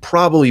 It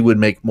probably would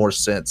make more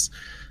sense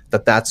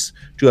that's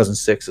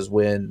 2006 is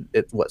when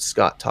what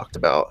Scott talked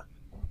about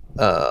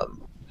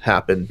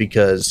happened,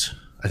 because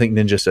I think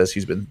Ninja says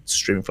he's been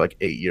streaming for like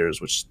 8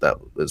 years, which that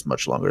is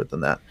much longer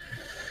than that.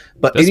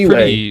 But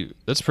anyway,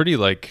 that's pretty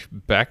like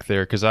back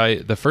there, because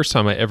the first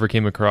time I ever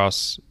came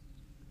across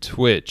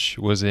Twitch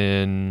was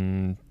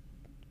in,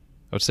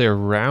 I would say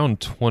around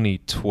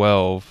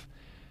 2012.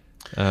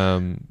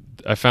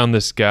 I found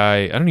this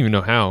guy. I don't even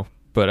know how,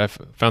 but I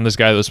found this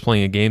guy that was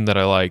playing a game that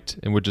I liked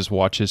and would just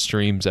watch his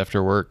streams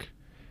after work,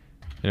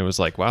 and it was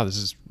like, wow, this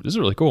is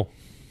really cool.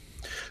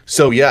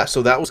 So yeah,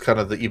 so that was kind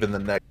of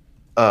the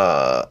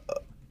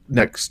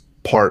next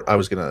part I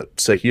was gonna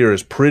say here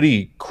is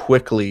pretty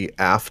quickly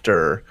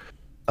after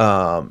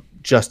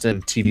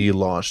Justin TV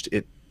launched,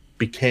 it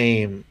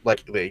became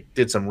like they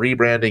did some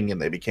rebranding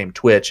and they became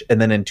Twitch,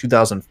 and then in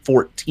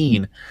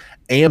 2014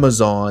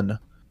 Amazon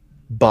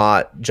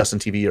bought Justin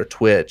TV or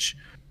Twitch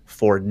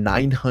for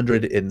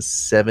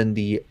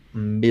 $970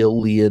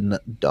 million,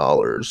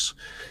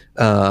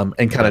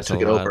 and kind of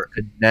took it over,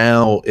 and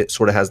now it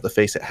sort of has the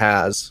face it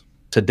has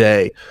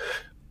today.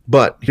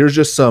 But here's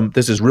just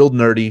this is real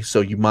nerdy,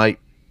 so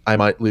I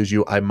might lose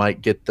you. I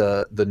might get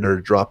the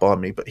nerd drop on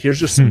me, but here's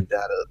just some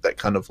data that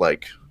kind of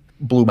like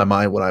blew my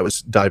mind when I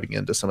was diving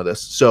into some of this.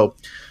 So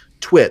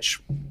Twitch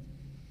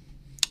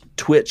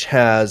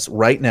has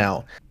right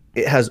now,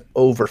 it has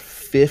over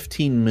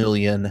 15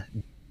 million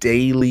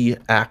daily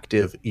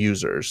active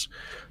users.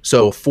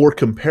 So for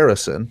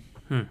comparison,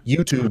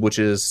 YouTube, which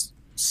is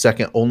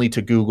second only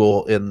to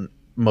Google in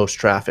most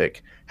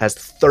traffic, has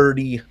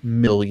 30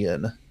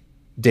 million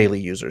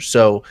daily users.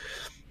 So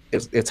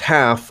it's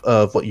half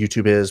of what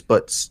YouTube is,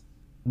 but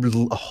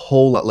a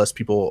whole lot less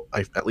people,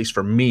 at least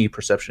for me,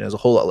 perception is a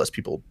whole lot less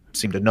people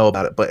seem to know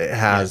about it, but it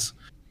has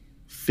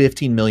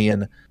 15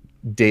 million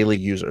daily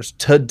users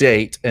to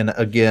date. And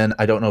again,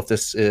 I don't know if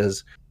this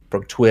is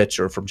from Twitch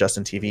or from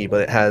Justin TV,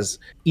 but it has,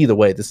 either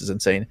way, this is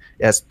insane.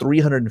 It has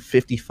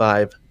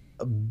 355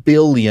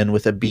 billion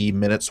with a B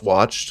minutes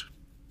watched.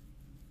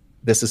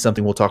 This is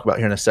something we'll talk about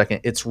here in a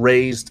second. It's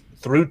raised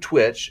through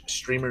Twitch.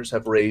 Streamers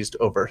have raised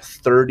over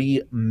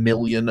 $30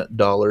 million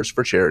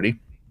for charity.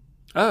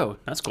 Oh,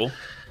 that's cool.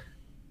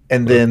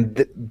 And then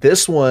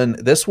this one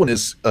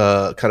is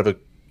kind of an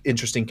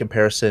interesting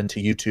comparison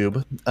to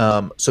YouTube.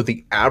 So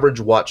the average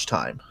watch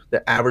time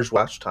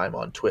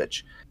on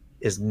Twitch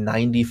is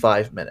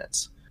 95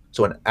 minutes.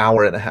 So an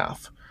hour and a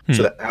half.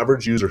 So the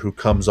average user who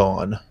comes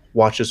on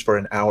watches for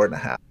an hour and a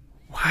half.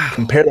 Wow.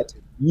 Compare that to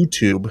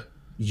YouTube.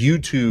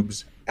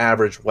 YouTube's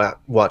average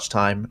watch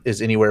time is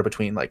anywhere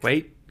between like...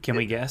 Wait, can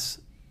we guess?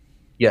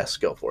 Yes,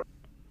 go for it.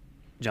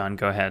 John,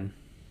 go ahead.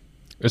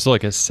 It's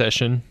like a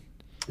session.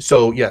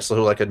 So yes,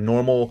 so like the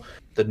normal,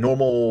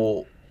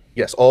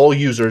 yes, all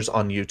users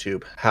on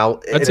YouTube.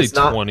 I'd say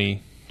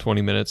 20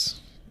 20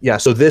 minutes. Yeah,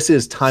 so this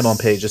is time on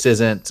page. This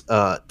isn't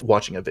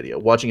watching a video.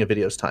 Watching a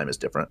video's time is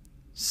different.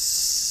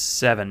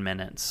 7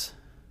 minutes.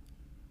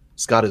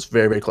 Scott is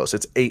very, very close.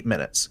 It's 8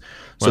 minutes.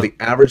 So Wow. the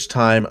average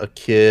time a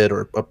kid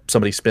or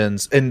somebody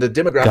spends, and the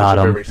demographics Got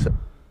are 'em. very similar.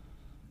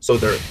 So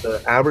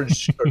the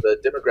average or the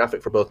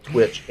demographic for both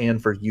Twitch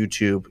and for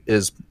YouTube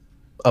is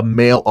a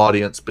male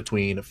audience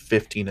between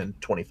 15 and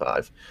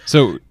 25.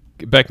 So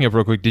backing up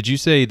real quick, did you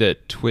say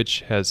that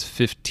Twitch has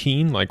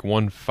 15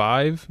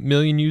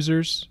 million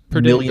users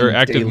per day Million or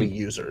active? daily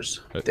users.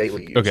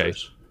 Daily users. Okay.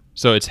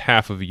 So it's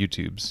half of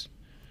YouTube's.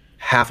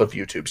 Half of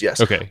YouTube's, yes.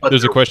 Okay. But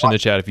There's a they're question in the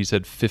chat if you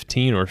said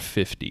 15 or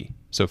 50.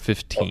 So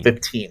 15.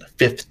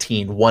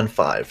 15,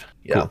 1-5.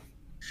 Yeah. Cool.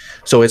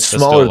 So it's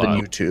That's smaller still a than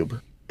lot.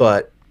 YouTube,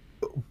 but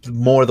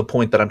more the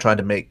point that I'm trying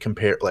to make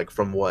compare like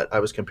from what I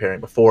was comparing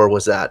before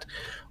was that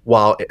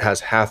while it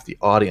has half the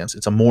audience,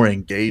 it's a more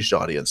engaged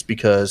audience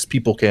because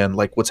people can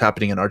like what's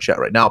happening in our chat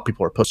right now.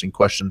 People are posting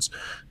questions.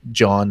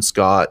 John,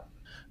 Scott,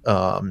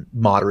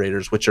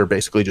 moderators, which are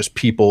basically just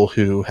people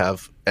who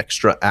have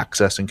extra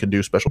access and can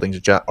do special things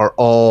in chat, are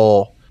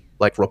all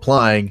like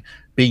replying,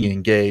 being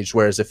engaged.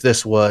 Whereas if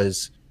this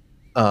was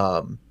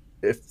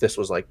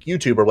like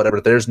YouTube or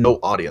whatever, there's no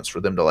audience for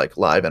them to like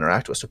live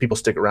interact with. So people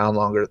stick around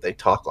longer, they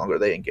talk longer,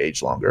 they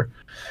engage longer.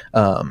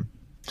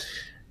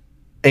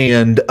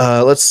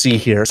 Let's see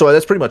here. So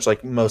that's pretty much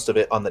like most of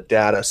it on the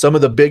data. Some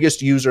of the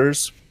biggest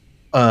users,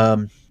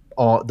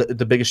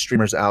 the biggest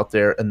streamers out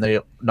there,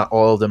 and not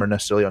all of them are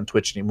necessarily on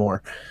Twitch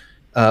anymore.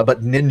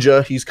 But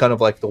Ninja, he's kind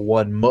of like the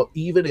one.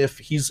 Even if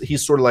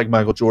he's sort of like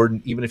Michael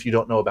Jordan. Even if you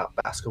don't know about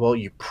basketball,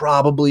 you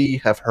probably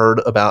have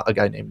heard about a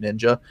guy named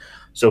Ninja.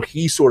 So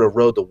he sort of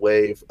rode the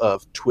wave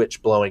of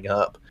Twitch blowing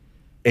up,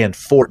 and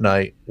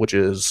Fortnite, which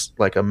is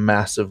like a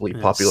massively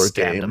popular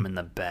Stabbed game, him in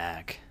the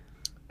back.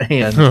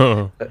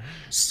 and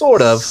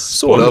sort of.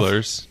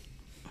 Spoilers.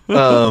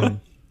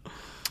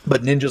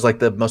 But Ninja's like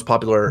the most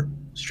popular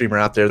streamer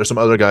out there. There's some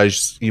other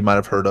guys you might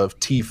have heard of: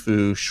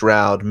 Tfue,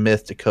 Shroud,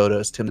 Myth,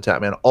 Dakotas, Tim the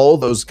Tatman. All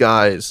those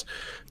guys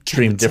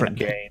stream different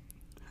games.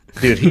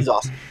 Dude, he's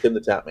awesome. Tim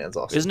the Tatman's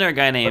awesome. Isn't there a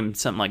guy named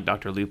something like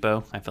Dr.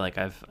 Lupo? I feel like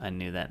I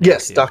knew that.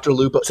 Yes, too. Dr.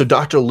 Lupo. So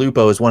Dr.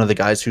 Lupo is one of the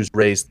guys who's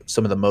raised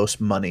some of the most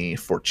money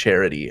for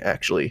charity,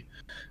 actually.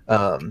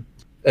 And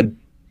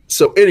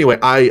so anyway,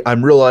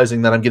 I'm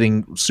realizing that I'm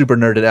getting super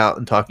nerded out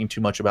and talking too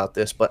much about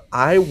this, but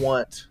I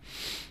want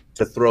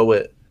to throw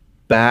it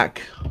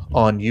back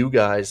on you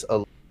guys a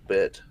little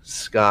bit,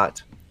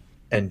 Scott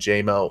and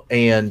JMO.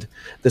 And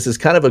this is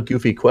kind of a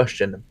goofy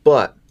question,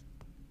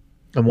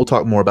 and we'll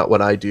talk more about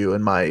what I do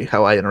and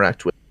how I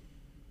interact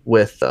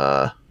with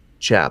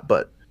chat,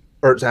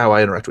 or how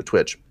I interact with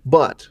Twitch.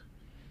 But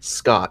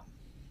Scott,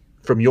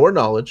 from your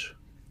knowledge,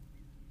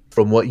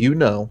 from what you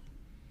know,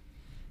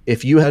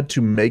 if you had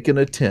to make an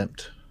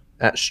attempt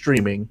at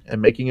streaming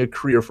and making a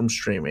career from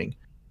streaming,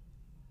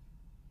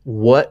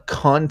 what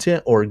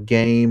content or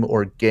game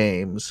or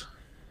games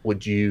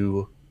would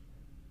you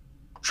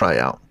try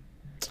out?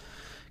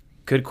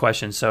 Good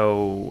question.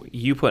 So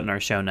you put in our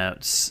show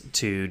notes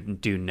to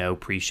do no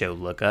pre-show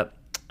lookup.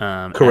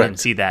 I Correct. didn't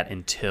see that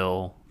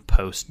until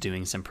post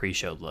doing some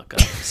pre-show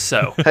lookup.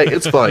 So Hey,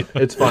 it's fine.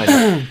 It's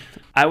fine.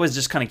 I was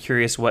just kind of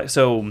curious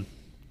so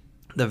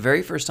the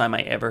very first time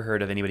I ever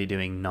heard of anybody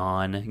doing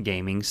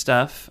non-gaming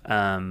stuff,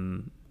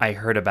 I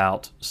heard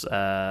about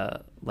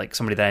like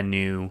somebody that I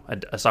knew,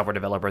 a software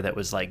developer that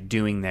was like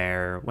doing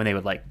when they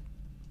would like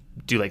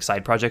do like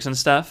side projects and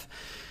stuff,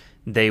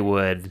 they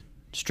would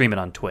stream it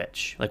on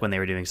Twitch, like when they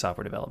were doing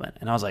software development.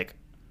 And I was like,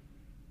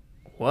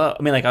 whoa.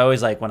 I mean, like I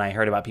always like when I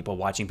heard about people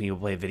watching people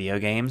play video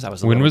games, I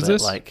was When was bit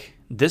this? like,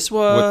 this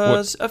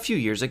was a few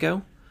years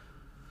ago.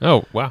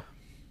 Oh, wow.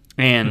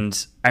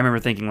 And I remember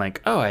thinking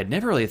like, oh, I'd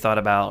never really thought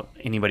about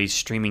anybody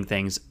streaming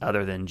things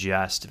other than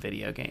just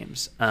video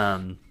games.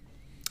 And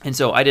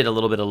so I did a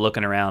little bit of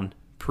looking around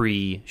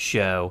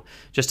pre-show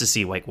just to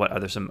see like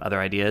what some other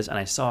ideas. And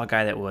I saw a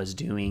guy that was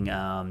doing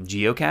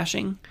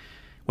geocaching,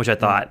 which I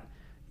thought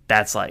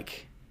that's fun.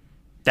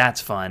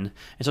 And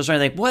so I was trying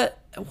to think,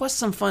 what's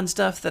some fun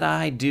stuff that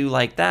I do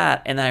like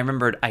that? And then I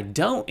remembered I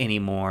don't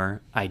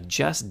anymore. I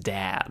just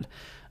dab.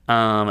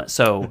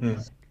 So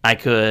I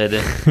could,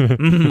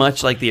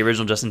 much like the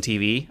original Justin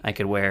TV, I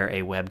could wear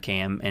a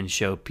webcam and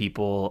show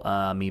people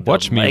me build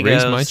Watch me Legos.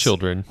 raise my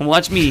children.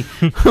 Watch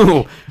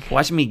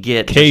me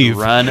get Cave. just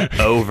run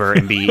over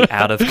and be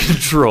out of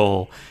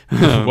control.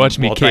 Watch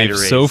me while trying cave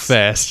to so race.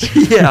 fast.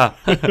 Yeah.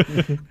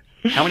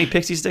 How many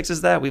pixie sticks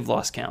is that? We've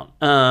lost count.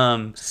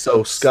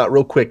 So, Scott,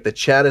 real quick, the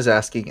chat is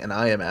asking, and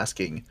I am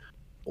asking,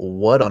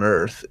 what on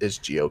earth is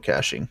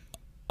geocaching?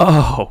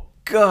 Oh,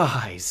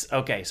 guys.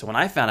 Okay, so when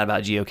I found out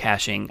about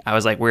geocaching, I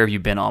was like, where have you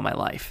been all my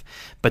life?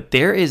 But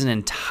there is an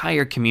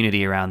entire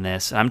community around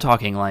this. I'm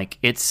talking like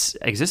it's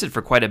existed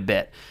for quite a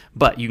bit.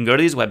 But you can go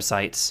to these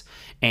websites,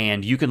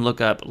 and you can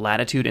look up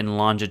latitude and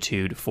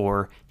longitude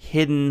for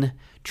hidden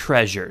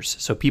treasures.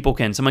 So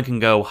someone can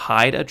go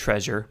hide a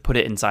treasure, put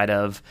it inside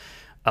of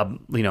a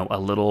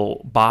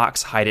little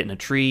box, hide it in a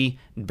tree,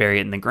 bury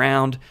it in the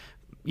ground,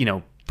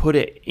 put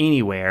it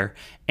anywhere,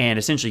 and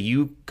essentially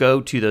you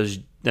go to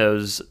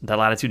the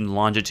latitude and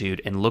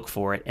longitude and look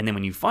for it, and then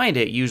when you find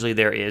it, usually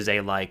there is a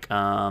like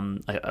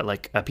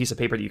a piece of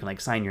paper that you can like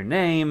sign your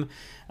name,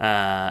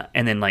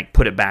 and then like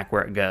put it back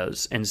where it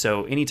goes. And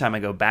so anytime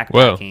I go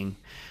backpacking,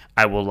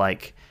 I will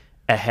like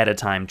ahead of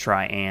time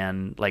try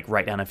and like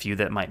write down a few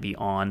that might be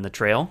on the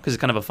trail, because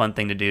it's kind of a fun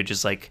thing to do.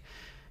 Just like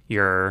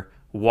you're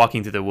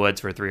walking through the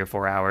woods for 3 or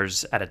 4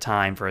 hours at a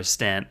time for a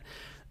stint.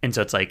 And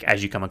so it's like,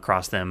 as you come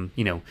across them,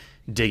 you know,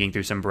 digging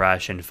through some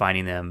brush and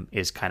finding them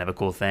is kind of a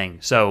cool thing.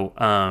 So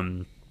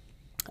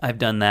I've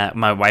done that.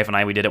 My wife and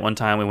I, we did it one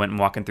time. We went and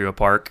walking through a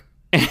park,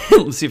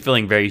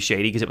 feeling very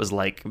shady because it was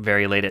like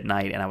very late at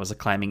night, and I was like,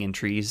 climbing in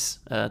trees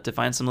to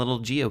find some little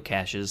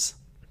geocaches.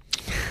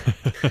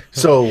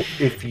 So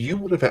if you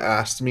would have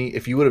asked me,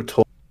 if you would have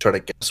told me to try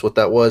to guess what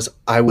that was,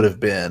 I would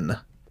have been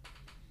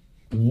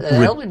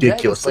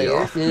ridiculously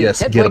off.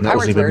 Yes, get him. That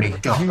wasn't even me.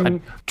 God. I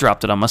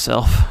dropped it on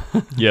myself.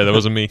 Yeah, that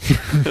wasn't me.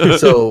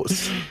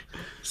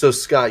 So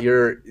Scott,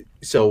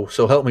 so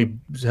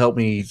help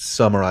me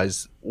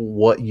summarize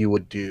what you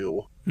would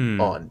do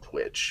on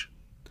Twitch.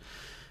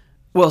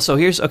 Well, so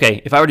here's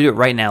okay. If I were to do it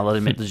right now,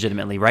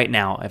 legitimately, right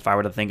now, if I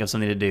were to think of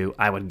something to do,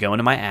 I would go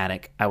into my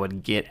attic. I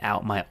would get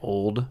out my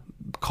old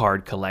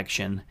card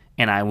collection,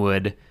 and I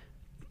would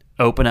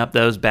open up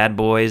those bad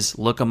boys,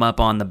 look them up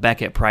on the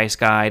Beckett Price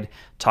Guide,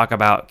 talk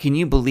about, can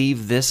you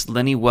believe this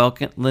Lenny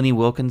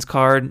Wilkens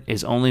card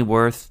is only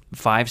worth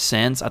 5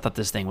 cents? I thought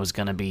this thing was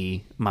going to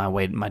be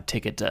my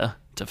ticket to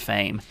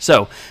fame.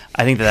 So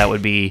I think that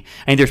would be,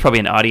 I think there's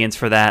probably an audience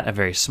for that, a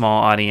very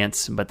small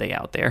audience, but they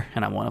out there,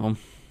 and I'm one of them.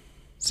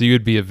 So you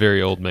would be a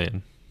very old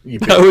man.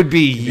 I would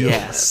be,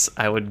 yes.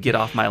 I would get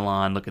off my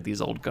lawn, look at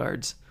these old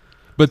cards.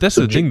 But that's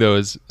the thing, though,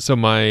 is so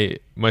my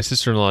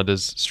sister-in-law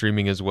does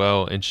streaming as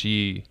well, and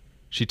she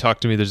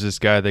talked to me. There's this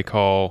guy they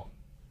call,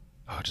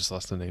 I just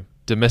lost the name,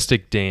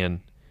 Domestic Dan.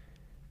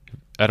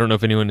 I don't know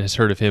if anyone has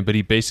heard of him, but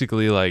he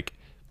basically like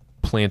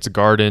plants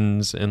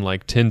gardens and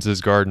like tends his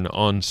garden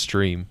on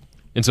stream.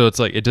 And so it's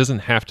like, it doesn't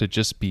have to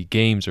just be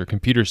games or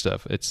computer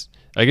stuff. It's,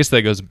 I guess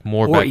that goes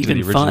more or back to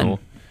the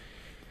original.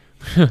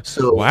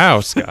 So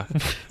wow, Scott.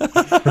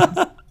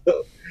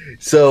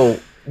 So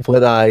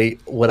what I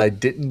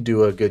didn't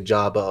do a good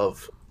job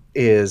of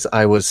is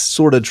I was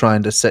sort of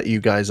trying to set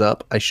you guys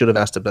up. I should have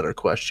asked a better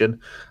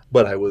question,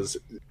 but I was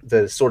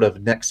the sort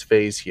of next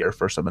phase here.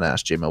 First, I'm going to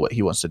ask Jamo what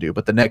he wants to do,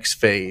 but the next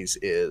phase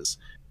is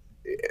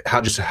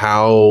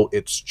how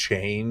it's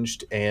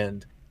changed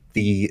and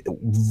the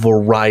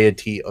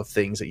variety of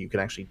things that you can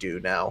actually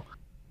do now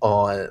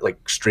on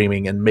like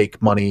streaming and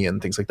make money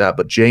and things like that.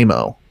 But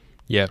Jamo,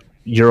 yeah,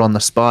 you're on the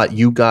spot.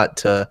 You got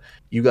to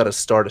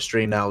start a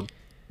stream now.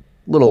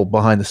 Little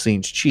behind the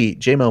scenes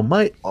cheat. Jamo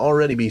might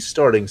already be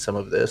starting some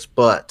of this,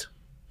 but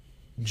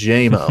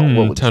Jamo,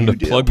 what would time you to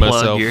do? plug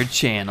myself. Plug your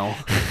channel.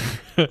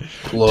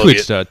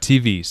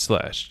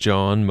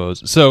 Twitch.tv/John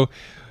Moses. So,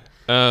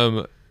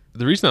 the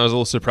reason I was a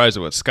little surprised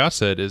at what Scott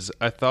said is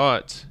I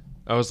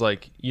was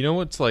like, you know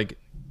what's like,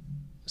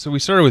 so we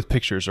started with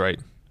pictures, right?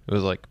 It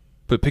was like,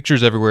 put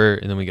pictures everywhere,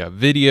 and then we got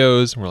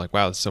videos, and we're like,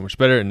 wow, this is so much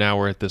better. And now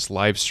we're at this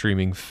live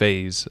streaming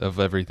phase of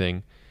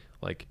everything,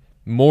 like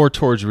more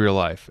towards real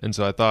life. And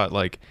so I thought,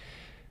 like,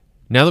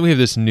 now that we have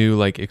this new,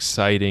 like,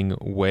 exciting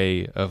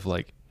way of,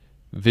 like,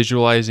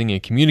 visualizing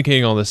and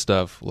communicating all this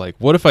stuff, like,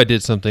 what if I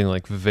did something,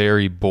 like,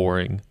 very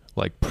boring,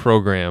 like,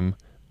 program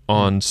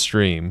on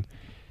stream?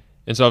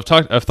 And so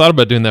I've thought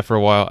about doing that for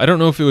a while. I don't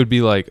know if it would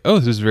be like, oh,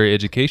 this is very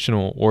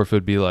educational, or if it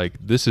would be like,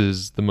 this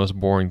is the most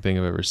boring thing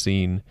I've ever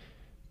seen,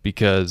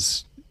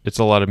 because it's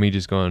a lot of me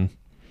just going,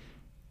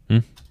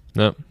 nope,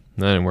 that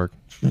didn't work.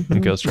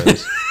 Okay, let's try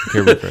this.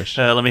 Here, refresh.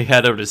 Let me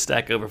head over to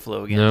Stack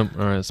Overflow again. Nope.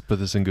 All right, let's put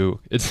this in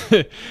Google.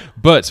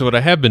 But so what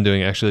I have been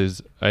doing actually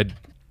is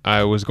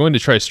I was going to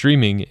try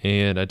streaming,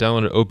 and I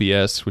downloaded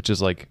OBS, which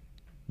is like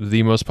one of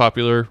the most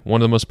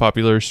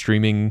popular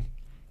streaming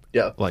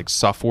like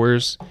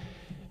softwares.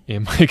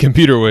 And my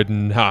computer would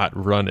not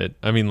run it.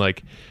 I mean,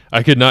 like,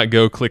 I could not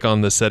go click on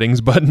the settings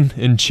button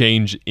and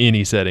change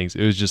any settings.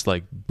 It was just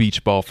like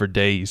beach ball for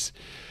days.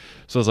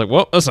 So I was like,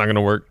 well, that's not going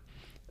to work.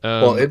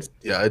 Well,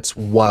 it's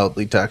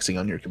wildly taxing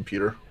on your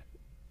computer.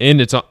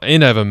 And I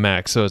have a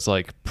Mac, so it's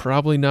like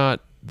probably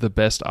not the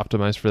best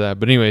optimized for that.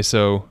 But anyway,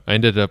 so I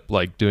ended up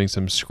like doing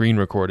some screen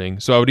recording.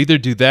 So I would either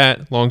do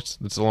that,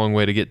 it's a long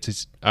way to get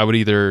to, I would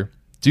either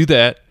do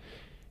that,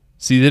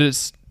 see that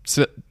it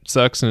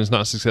sucks and it's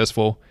not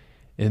successful,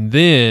 and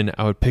then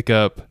I would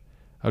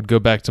go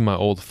back to my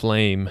old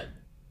flame,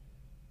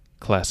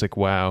 classic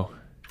WoW.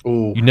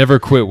 Ooh. You never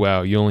quit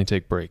WoW, you only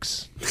take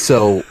breaks.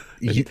 So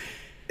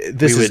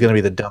this is going to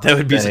be the dumbest thing. That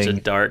would be such a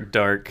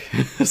dark,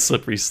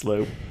 slippery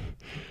slope.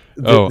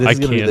 This is going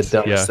to be the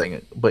dumbest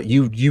thing. But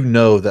you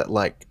know that,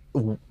 like,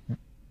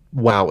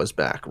 WoW is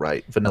back,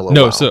 right? Vanilla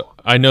WoW. So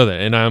I know that,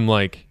 and I'm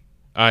like,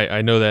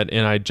 I know that,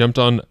 and I jumped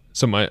on.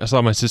 I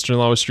saw my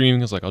sister-in-law was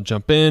streaming. I was like, I'll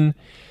jump in,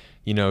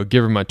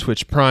 give her my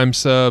Twitch Prime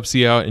sub,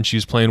 see how, and she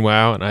was playing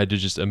WoW, and I had to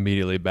just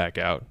immediately back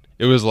out.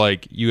 It was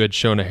like you had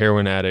shown a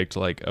heroin addict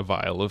like a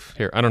vial of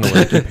hair. I don't know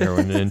what they keep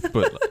heroin in,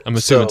 but I'm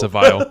assuming it's a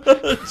vial.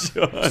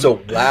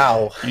 So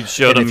wow, You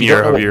showed And him if you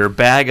don't know- your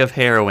bag of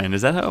heroin.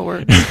 Is that how it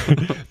works?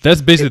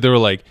 That's basically, they were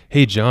like,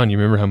 hey, John, you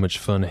remember how much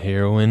fun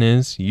heroin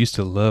is? You used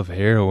to love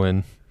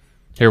heroin.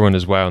 Heroin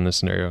is WoW in this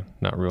scenario,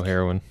 not real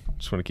heroin.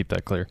 Just want to keep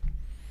that clear.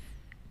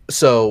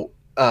 So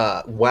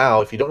WoW,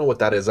 if you don't know what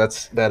that is,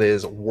 that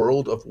is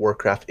World of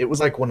Warcraft. It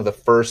was like one of the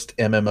first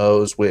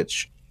MMOs,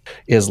 which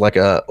is like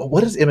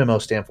what does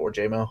MMO stand for,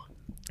 JMO?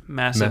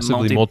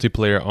 Massively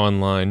multiplayer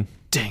online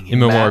Dang it.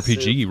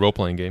 MMORPG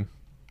role-playing game.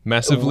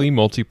 Massively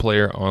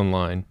multiplayer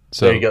online.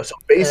 So There you go. So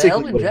basically,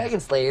 Elden Dragon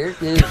Slayer,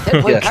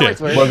 10-point power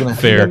sword. we're gonna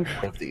Fair.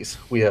 have more of these.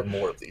 We have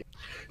more of these.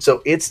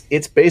 So it's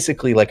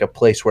basically like a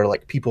place where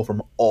like people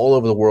from all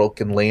over the world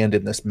can land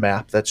in this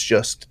map that's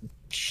just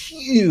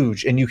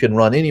huge, and you can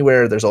run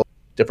anywhere. There's all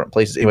different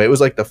places. Anyway, it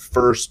was like the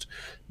first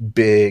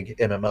big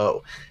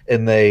MMO,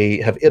 and they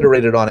have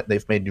iterated on it.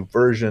 They've made new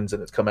versions,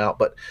 and it's come out,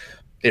 but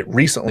it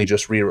recently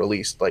just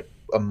re-released like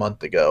a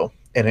month ago,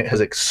 and it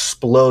has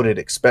exploded,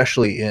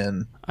 especially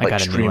in I like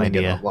got a new streaming and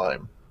idea.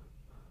 online.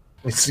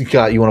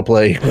 Scott, you want to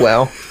play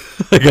WoW?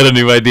 I got a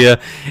new idea.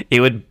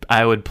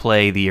 I would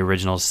play the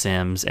original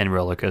Sims and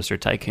Roller Coaster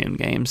Tycoon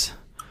games.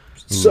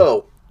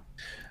 So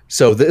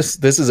this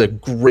is a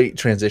great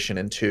transition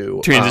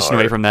into Transition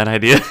away from that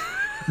idea.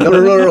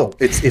 no.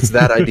 It's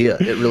that idea.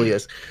 It really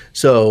is.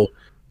 So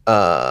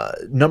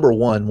number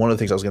one of the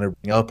things I was going to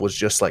bring up was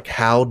just like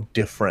how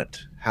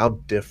different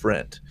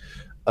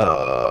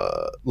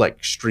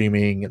like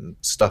streaming and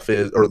stuff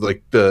is, or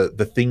like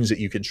the things that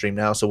you can stream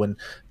now. So when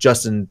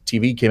Justin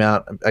TV came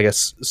out, I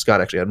guess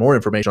Scott actually had more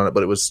information on it,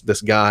 but it was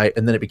this guy,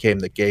 and then it became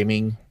the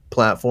gaming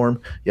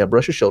platform. Yeah,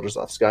 brush your shoulders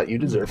off, Scott. You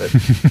deserve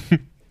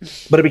it.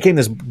 But it became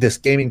this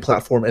gaming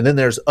platform, and then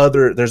there's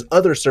other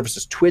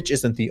services. Twitch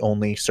isn't the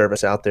only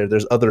service out there.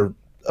 There's other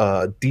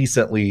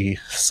decently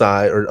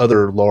size or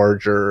other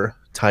larger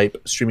type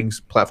streaming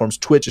platforms.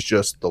 Twitch is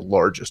just the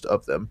largest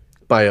of them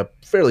by a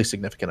fairly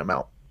significant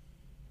amount.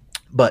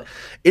 But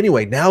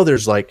anyway, now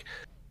there's like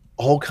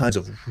all kinds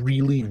of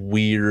really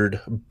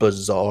weird,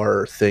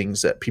 bizarre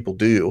things that people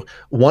do.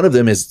 One of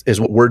them is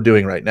what we're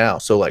doing right now.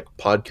 So like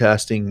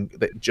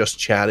podcasting, just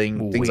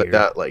chatting, things like Weird.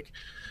 that. Like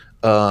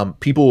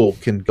people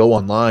can go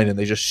online and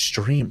they just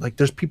stream. Like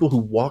there's people who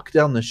walk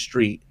down the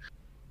street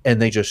and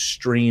they just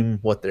stream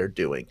what they're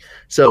doing.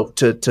 So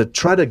to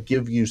try to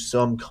give you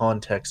some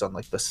context on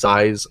like the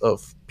size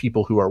of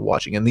people who are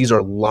watching, and these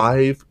are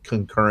live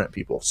concurrent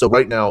people. So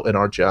right now in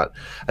our chat,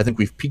 I think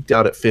we've peaked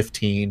out at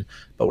 15,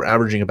 but we're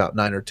averaging about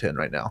 9 or 10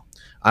 right now.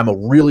 I'm a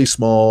really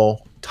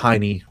small,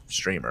 tiny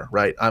streamer,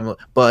 right?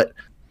 But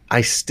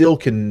I still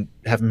can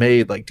have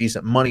made like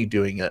decent money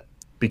doing it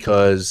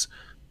because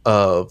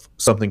of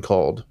something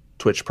called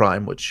Twitch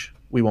Prime, which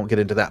we won't get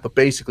into that, but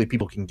basically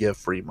people can give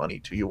free money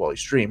to you while you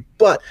stream.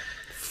 But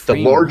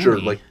Free the larger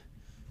money? like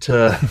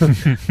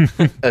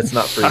that's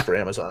not free for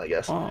Amazon, I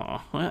guess.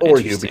 Oh, well, Or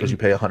you, interesting. because you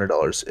pay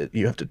 $100,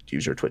 you have to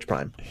use your Twitch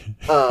Prime.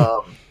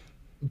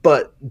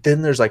 But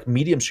then there's like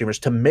medium streamers.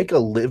 To make a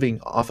living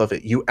off of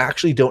it, you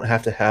actually don't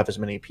have to have as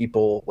many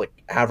people, like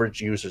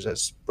average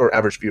users or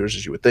average viewers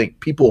as you would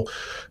think. People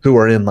who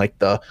are in like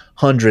the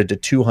 100 to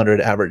 200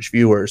 average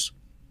viewers,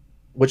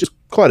 which is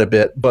quite a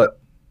bit, but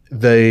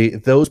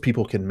those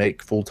people can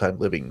make full-time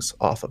livings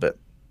off of it.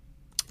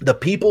 The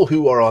people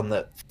who are on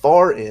the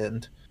far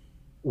end,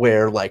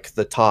 where like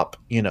the top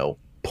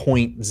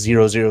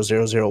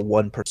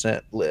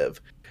 0.00001%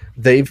 live,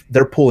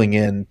 they're pulling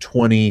in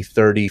 20,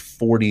 30,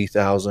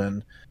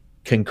 40,000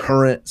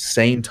 concurrent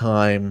same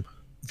time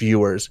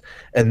viewers,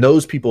 and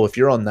those people, if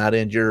you're on that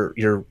end,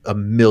 you're a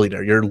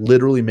millionaire. You're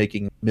literally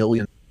making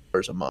 $millions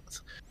a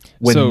month.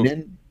 Go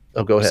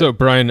ahead. So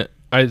Brian,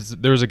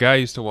 there was a guy I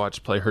used to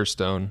watch play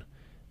Hearthstone,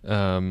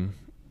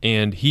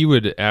 and he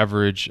would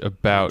average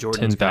about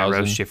Jordan's gonna 10,000.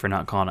 roast you for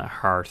not calling it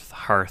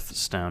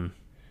Hearthstone.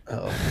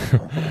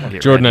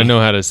 Get Jordan, I ready. know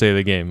how to say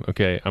the game.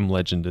 Okay, I'm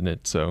legend in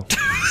it, so.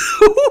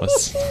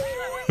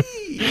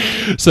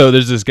 So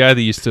there's this guy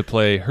that used to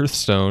play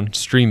Hearthstone,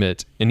 stream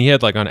it, and he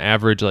had like on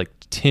average like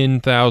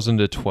 10,000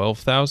 to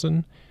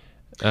 12,000.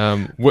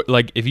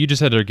 Like if you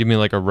just had to give me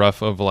like a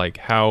rough of like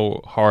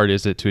how hard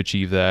is it to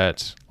achieve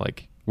that?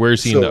 Like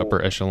where's he in the So-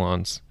 upper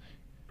echelons?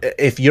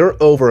 If you're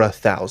over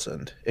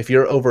 1,000,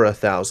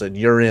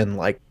 you're in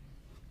like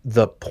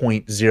the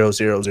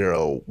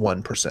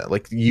 0.0001%.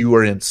 Like you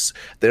are in.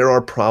 There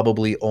are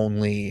probably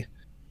only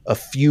a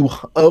few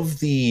of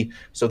the.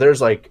 So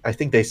there's like, I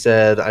think they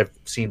said, I've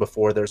seen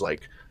before, there's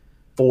like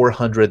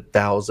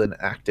 400,000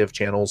 active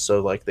channels.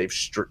 So like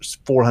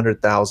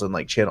 400,000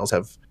 like channels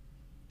have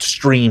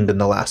streamed in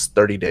the last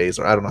 30 days,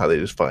 or I don't know how they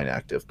define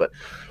active, but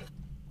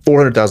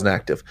 400,000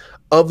 active.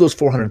 Of those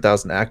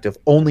 400,000 active,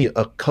 only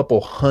a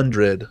couple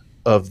hundred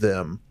of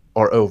them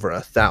are over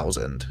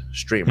 1,000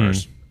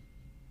 streamers.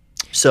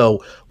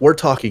 So we're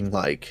talking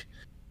like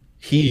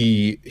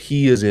he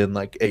is in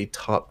like a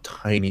top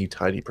tiny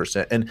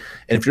percent. And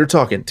if you're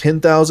talking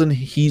 10,000,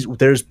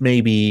 there's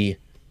maybe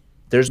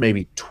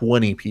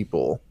 20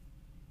 people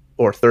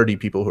or 30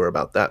 people who are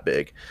about that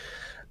big.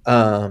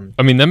 I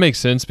mean, that makes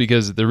sense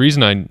because the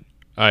reason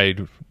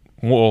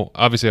well,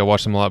 obviously I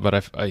watched him a lot,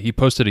 but he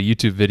posted a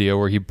YouTube video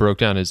where he broke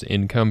down his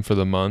income for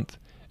the month,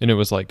 and it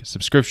was like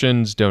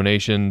subscriptions,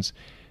 donations,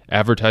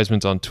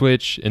 advertisements on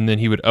Twitch, and then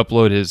he would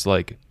upload his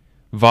like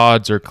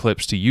VODs or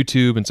clips to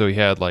YouTube, and so he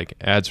had like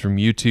ads from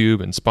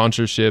YouTube and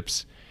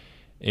sponsorships,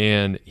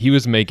 and he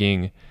was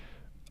making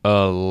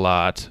a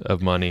lot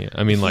of money.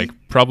 I mean, like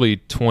probably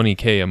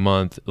 $20K a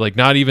month, like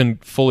not even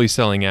fully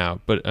selling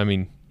out, but I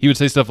mean, he would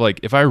say stuff like,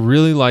 if I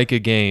really like a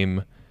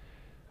game,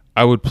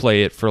 I would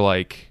play it for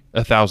like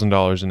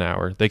 $1,000 an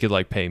hour. They could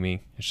like pay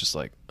me. It's just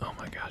like, oh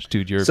my gosh,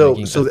 dude, you're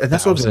making and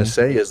that's what I was gonna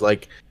say is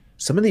like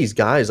some of these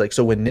guys, like,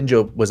 so when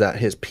Ninja was at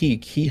his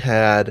peak, he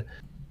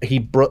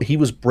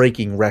was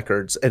breaking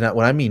records. And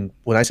when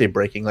I say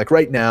breaking, like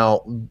right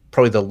now,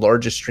 probably the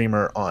largest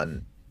streamer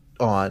on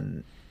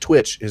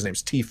Twitch, his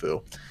name's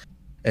Tfue,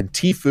 and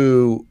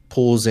Tfue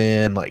pulls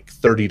in like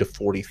 30 to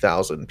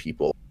 40,000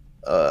 people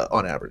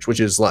on average, which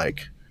is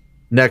like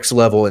next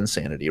level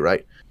insanity,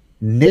 right?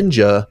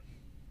 Ninja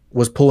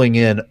was pulling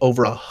in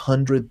over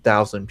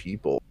 100,000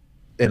 people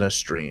in a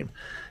stream.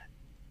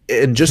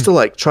 And just to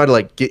like try to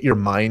like get your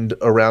mind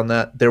around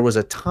that, there was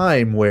a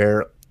time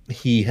where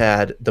he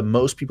had the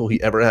most people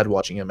he ever had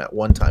watching him at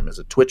one time as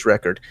a Twitch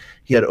record.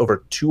 He had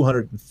over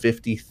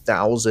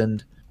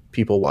 250,000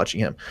 people watching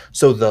him.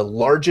 So the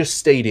largest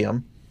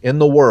stadium in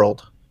the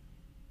world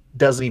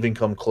doesn't even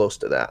come close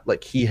to that.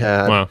 Like he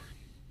had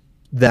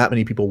that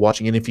many people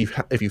watching. And if you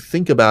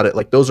think about it,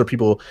 like those are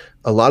people,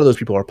 a lot of those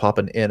people are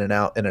popping in and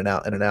out, in and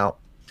out, in and out.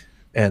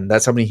 And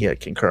that's how many he had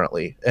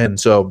concurrently. And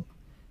so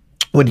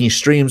when he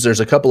streams, there's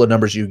a couple of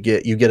numbers you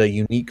get. You get a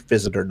unique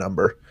visitor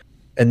number,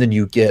 and then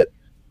you get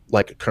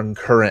like a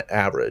concurrent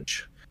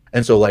average.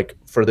 And so like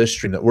for this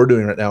stream that we're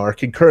doing right now, our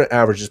concurrent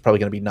average is probably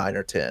going to be 9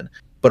 or 10,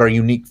 but our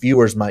unique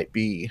viewers might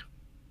be,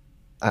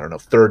 I don't know,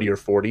 30 or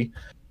 40.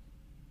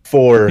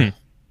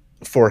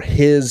 For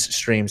his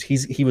streams,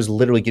 he was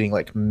literally getting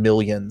like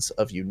millions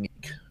of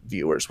unique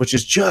viewers, which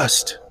is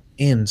just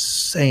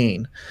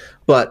insane.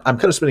 But I'm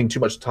kind of spending too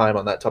much time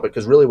on that topic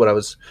because really what I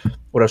was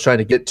trying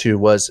to get to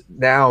was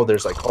now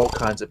there's like all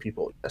kinds of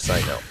people. Yes, I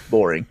know,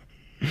 boring.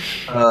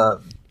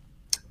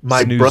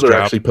 My brother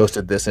actually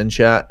posted this in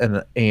chat,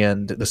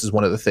 and this is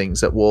one of the things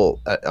that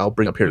I'll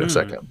bring up here in a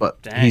second.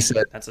 But dang, he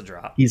said that's a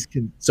drop.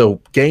 So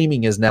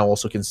gaming is now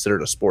also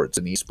considered a sport. It's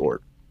an esport.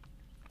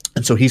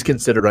 And so he's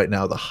considered right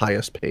now the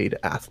highest paid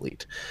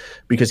athlete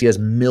because he has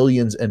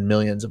millions and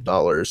millions of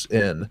dollars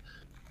in.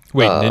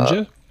 Wait,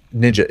 Ninja?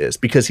 Ninja is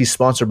because he's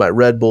sponsored by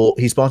Red Bull.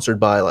 He's sponsored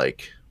by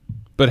like.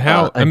 But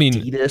how? Adidas. I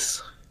mean,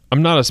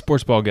 I'm not a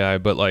sports ball guy,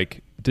 but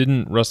like,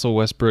 didn't Russell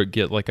Westbrook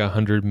get like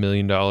 $100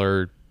 million?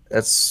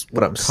 That's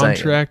what I'm saying.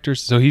 Contractor.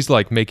 So he's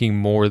like making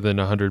more than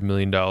 $100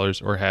 million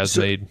or has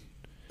made.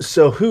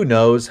 So who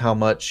knows how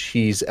much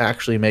he's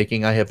actually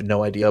making? I have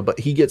no idea. But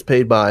he gets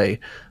paid by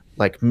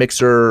like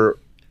Mixer.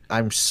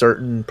 I'm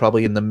certain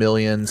probably in the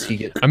millions he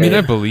gets paid. I mean,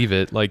 I believe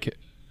it. Like,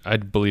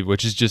 I'd believe,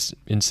 which is just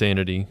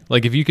insanity.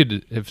 Like, if you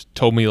could have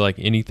told me like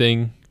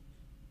anything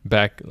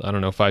back, I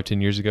don't know,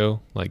 5-10 years ago,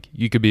 like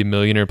you could be a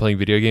millionaire playing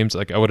video games,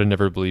 like I would have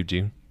never believed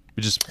you.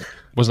 It just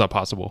was not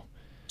possible.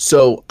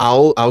 So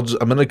I'm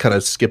going to kind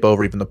of skip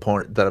over even the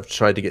point that I've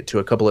tried to get to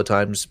a couple of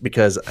times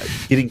because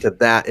getting to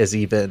that is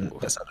even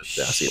that's not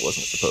sassy. It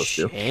wasn't supposed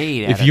to.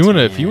 If you want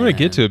to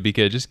get to it,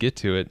 BK, just get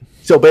to it.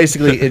 So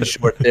basically, in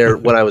short,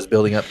 what I was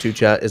building up to,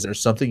 chat, is there's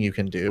something you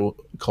can do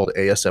called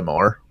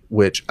ASMR,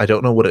 which I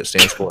don't know what it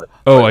stands for.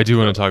 Oh, I do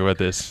want to talk about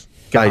this.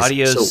 Guys,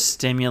 audio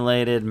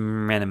stimulated.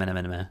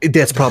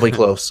 That's probably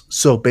close.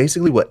 So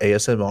basically what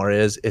ASMR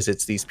is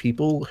it's these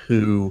people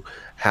who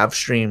have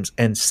streams,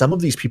 and some of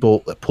these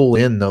people pull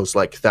in those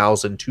like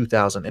 1,000,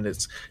 2,000, and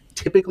it's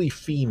typically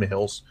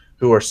females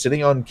who are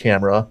sitting on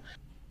camera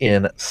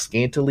in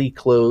scantily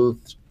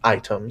clothed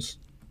items,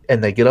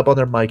 and they get up on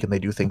their mic and they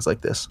do things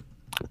like this.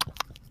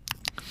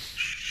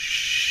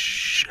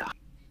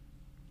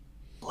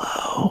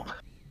 Hello.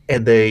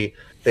 And they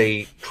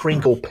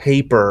crinkle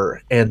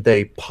paper and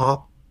they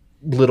pop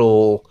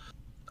little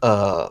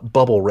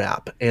bubble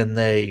wrap and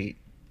they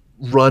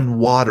run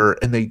water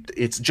and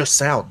it's just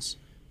sounds.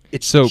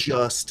 It's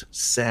just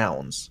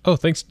sounds. Oh,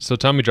 thanks. So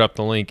Tommy dropped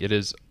the link. It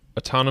is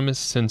autonomous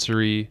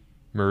sensory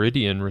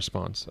meridian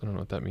response. I don't know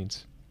what that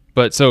means.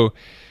 But so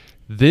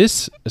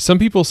some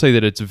people say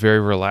that it's very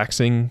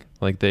relaxing.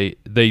 Like they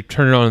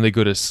turn it on and they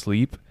go to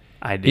sleep.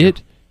 I do.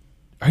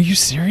 Are you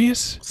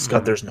serious?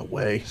 Scott, there's no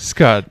way.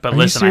 Scott, but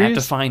listen,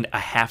 I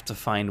have to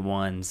find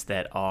ones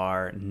that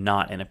are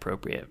not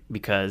inappropriate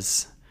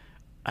because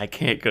I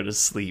can't go to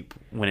sleep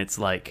when it's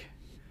like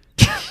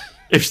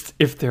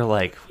if they're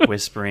like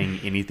whispering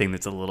anything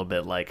that's a little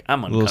bit like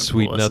I'm uncomfortable. Little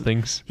sweet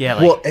nothings. Yeah,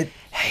 like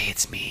hey,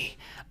 it's me.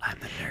 I'm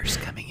the nurse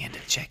coming in to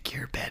check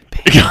your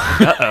bedpan.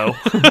 Uh-oh.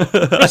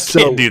 I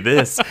can't do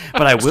this.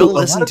 But I will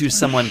listen to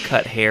someone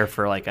cut hair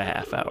for like a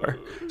half hour.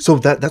 So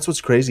that's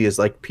what's crazy is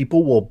like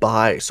people will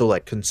buy, so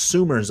like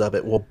consumers of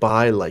it will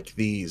buy like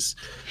these.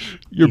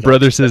 Your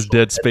brother says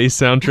Dead Space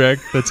soundtrack.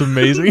 That's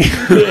amazing.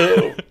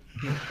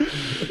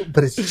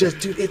 But it's just,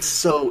 dude,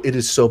 it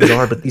is so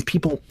bizarre. But these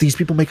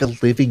people make a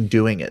living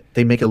doing it.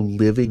 They make a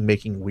living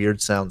making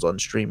weird sounds on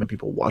stream, and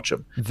people watch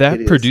them.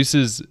 That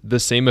produces the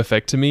same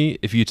effect to me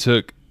if you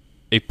took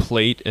a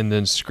plate and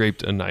then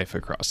scraped a knife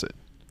across it.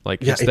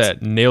 Like, it's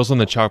that nails on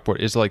the chalkboard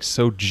is like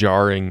so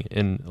jarring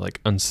and like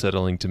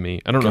unsettling to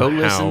me. I don't know how. Go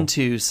listen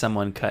to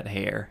someone cut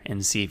hair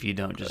and see if you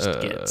don't just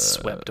get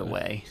swept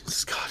away.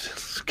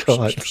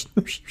 God.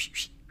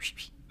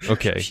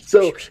 Okay.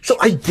 So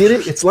I get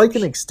it. It's like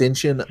an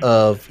extension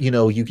of,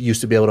 you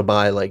used to be able to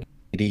buy like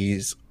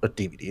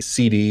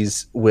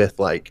CDs with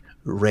like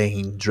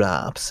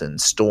raindrops and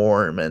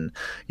storm, and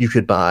you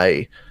could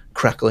buy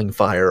crackling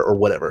fire or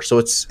whatever. So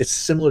it's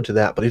similar to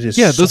that, but it is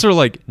those are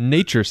like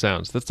nature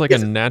sounds. That's like a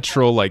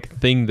natural like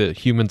thing that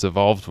humans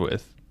evolved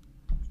with.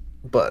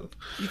 But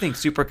you think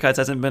Supercuts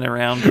hasn't been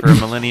around for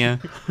millennia?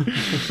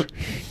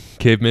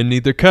 Cavemen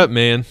need their cut,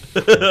 man.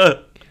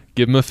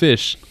 Give them a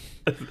fish.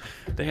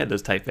 They had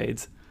those type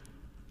fades.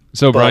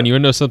 So Brian, you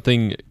want to know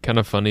something kind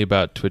of funny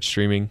about Twitch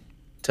streaming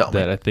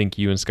that I think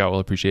you and Scott will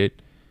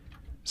appreciate?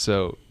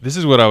 So this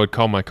is what I would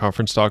call my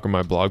conference talk or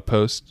my blog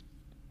post.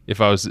 If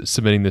I was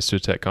submitting this to a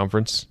tech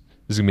conference,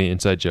 this is going to be an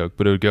inside joke,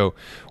 but it would go,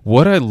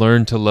 what I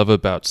learned to love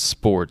about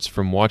sports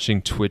from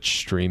watching Twitch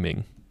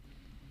streaming.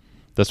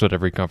 That's what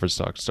every conference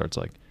talk starts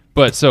like.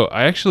 But so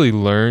I actually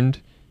learned,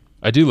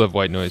 I do love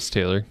white noise,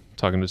 Taylor,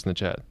 talking to us in the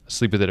chat. I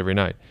sleep with it every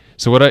night.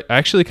 So what I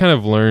actually kind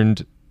of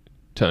learned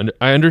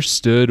I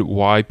understood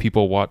why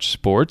people watch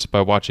sports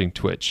by watching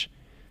Twitch.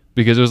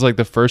 Because it was like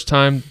the first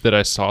time that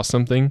I saw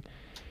something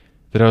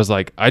that I was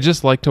like, I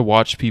just like to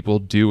watch people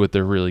do what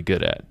they're really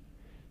good at.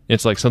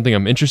 It's like something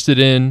I'm interested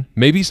in,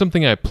 maybe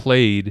something I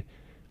played,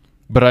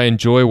 but I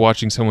enjoy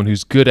watching someone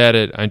who's good at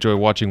it. I enjoy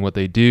watching what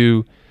they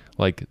do.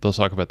 Like, they'll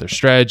talk about their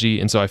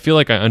strategy. And so I feel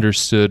like I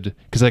understood,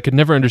 because I could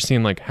never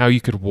understand like how you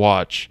could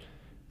watch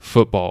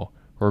football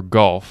or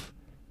golf.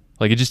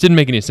 Like, it just didn't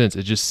make any sense.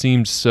 It just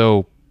seemed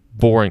so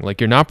boring. Like,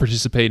 you're not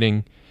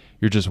participating,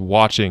 you're just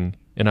watching.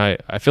 And I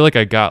feel like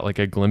I got like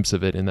a glimpse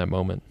of it in that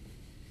moment.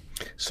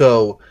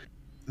 So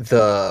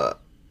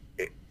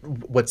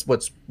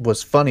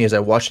what's funny is I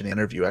watched an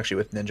interview actually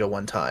with Ninja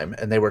one time,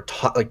 and they were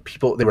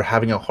they were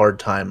having a hard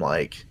time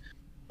like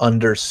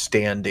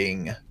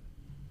understanding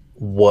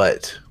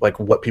what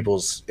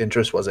people's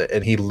interest was.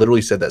 And he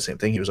literally said that same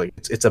thing. He was like,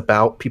 it's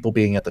about people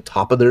being at the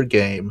top of their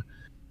game,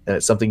 and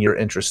it's something you're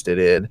interested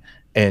in,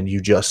 and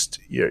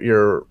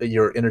you're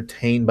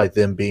entertained by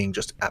them being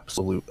just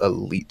absolute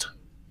elite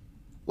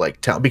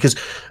like talent. Because,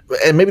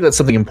 and maybe that's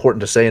something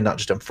important to say and not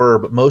just infer,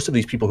 but most of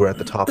these people who are at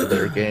the top of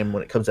their game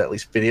when it comes to at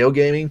least video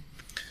gaming,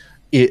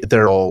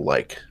 they're all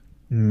like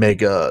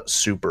mega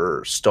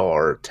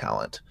superstar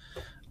talent.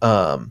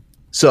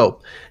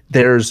 So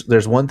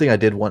there's one thing I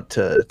did want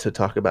to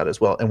talk about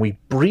as well, and we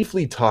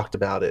briefly talked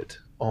about it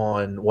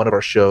on one of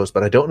our shows,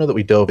 but I don't know that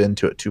we dove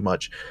into it too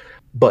much.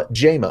 But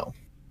JMO,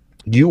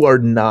 you are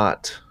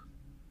not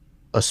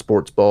a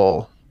sports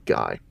ball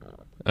guy.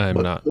 I'm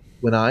not.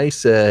 When I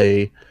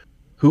say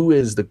who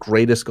is the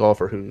greatest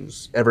golfer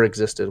who's ever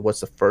existed, what's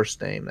the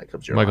first name that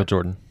comes to your mind? Michael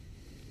Jordan.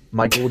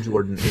 Michael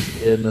Jordan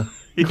is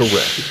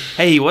incorrect.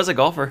 Hey, he was a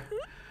golfer.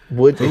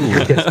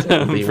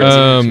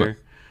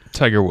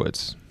 Tiger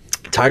Woods.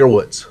 Tiger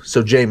Woods.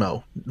 So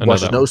JMO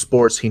watches no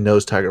sports. He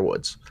knows Tiger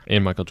Woods.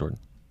 And Michael Jordan.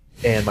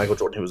 And Michael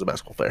Jordan, who was a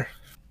basketball player.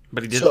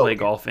 But he did play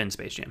golf in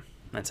Space Jam.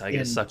 That's how he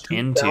gets sucked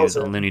into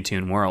the Looney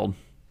Tune world.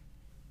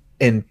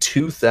 In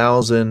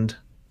 2000.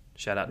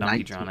 Shout out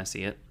Donkey John, I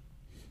see it.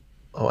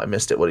 Oh, I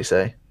missed it. What'd he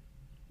say?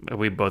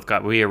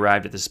 We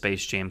arrived at the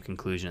Space Jam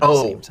conclusion at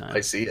the same time. I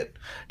see it.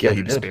 Yeah,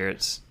 he did.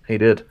 Spirits. He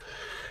did.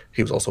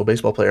 He was also a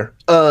baseball player.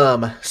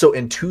 So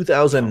in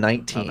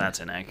 2019. Oh, that's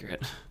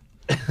inaccurate.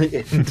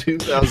 In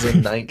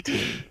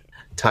 2019,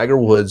 Tiger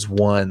Woods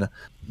won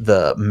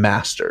the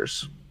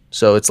Masters.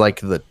 So it's like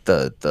the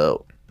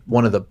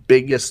one of the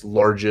biggest,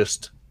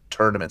 largest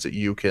tournaments that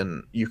you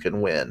can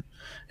win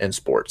in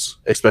sports,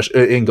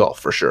 especially in golf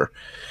for sure.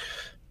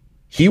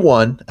 He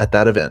won at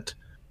that event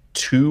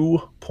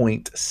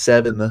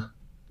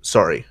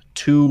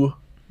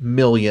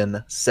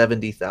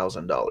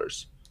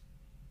 $2,070,000.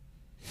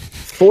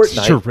 Fortnite.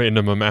 Such a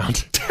random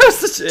amount.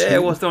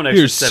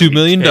 Here's $2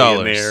 million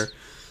there.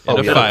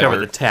 That'll cover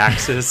the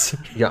taxes.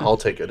 Yeah, I'll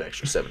take an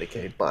extra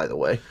 $70,000. By the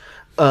way,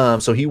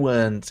 so he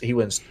wins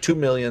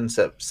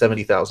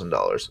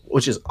 $2,070,000,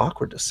 which is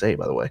awkward to say,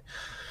 by the way.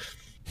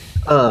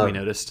 We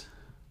noticed.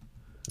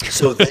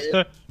 So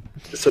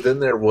then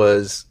there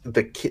was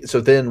so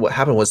then what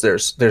happened was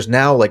there's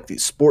now like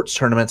these sports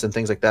tournaments and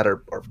things like that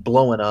are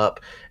blowing up,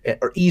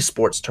 or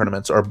esports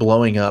tournaments are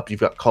blowing up.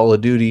 You've got Call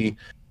of Duty,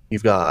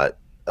 you've got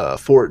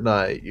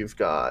Fortnite, you've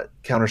got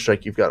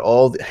Counter-Strike, you've got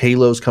all the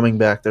Halos coming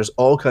back. There's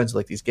all kinds of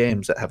like these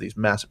games that have these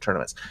massive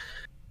tournaments.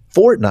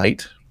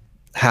 Fortnite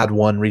had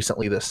one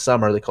recently this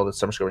summer. They called it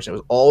Summer Celebration. It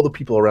was all the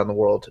people around the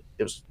world.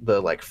 It was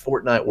the like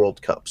Fortnite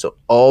World Cup. So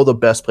all the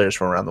best players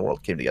from around the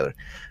world came together.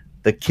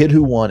 The kid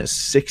who won is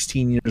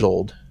 16 years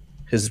old.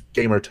 His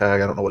gamer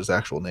tag, I don't know what his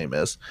actual name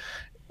is,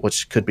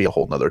 which could be a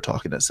whole nother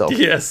talk in itself.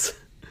 Yes.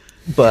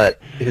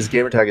 but his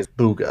gamer tag is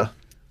Booga.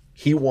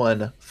 He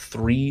won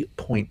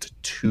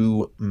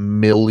 $3.2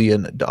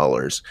 million.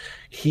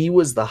 He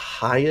was the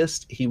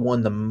highest. He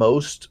won the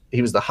most.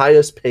 He was the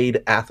highest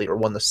paid athlete, or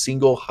won the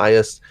single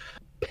highest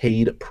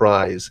paid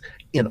prize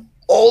in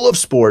all of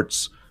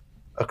sports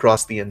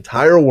across the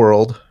entire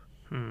world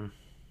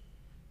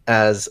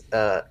as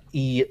a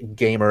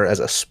e-gamer, as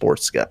a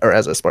sports guy, or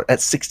as a sport at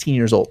 16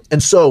 years old.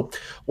 And so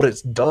what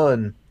it's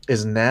done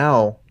is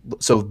now,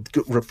 so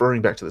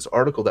referring back to this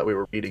article that we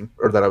were reading,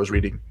 or that I was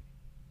reading,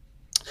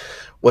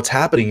 what's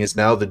happening is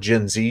now the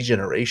Gen Z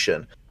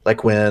generation,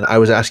 like when I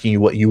was asking you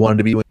what you wanted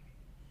to be,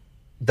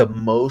 the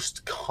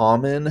most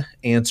common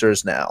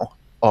answers now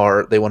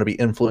are they want to be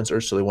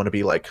influencers. So they want to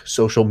be like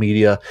social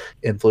media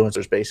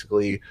influencers,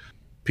 basically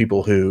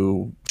people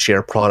who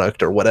share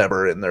product or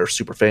whatever, and they're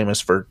super famous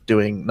for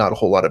doing not a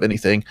whole lot of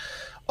anything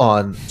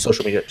on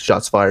social media.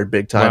 Shots fired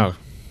big time. Wow.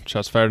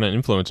 Shots fired on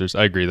influencers.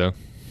 I agree, though.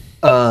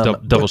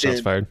 Double shots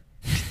fired.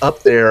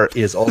 Up there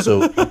is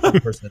also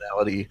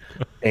personality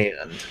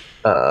and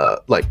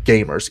like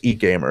gamers,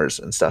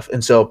 e-gamers and stuff.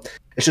 And so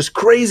it's just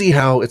crazy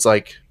how it's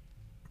like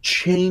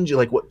change,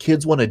 like what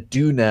kids want to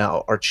do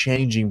now are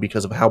changing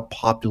because of how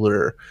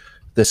popular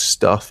this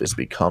stuff is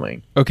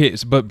becoming. Okay,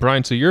 but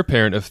Brian, so you're a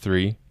parent of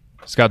 3.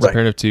 Scott's a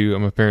parent of 2.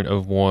 I'm a parent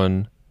of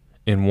 1.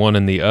 And 1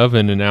 in the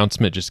oven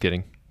announcement. Just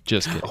kidding.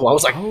 Oh, I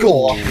was like,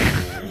 go on.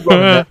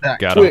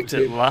 Got quick,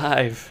 it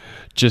live.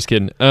 Just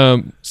kidding.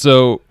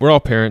 So we're all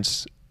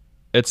parents.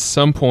 At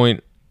some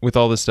point with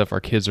all this stuff,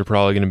 our kids are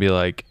probably going to be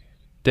like,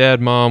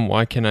 Dad, Mom,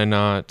 why can I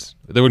not?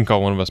 They wouldn't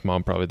call one of us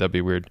Mom, probably. That'd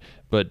be weird.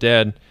 But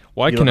Dad,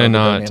 why can I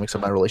not? The dynamics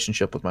of my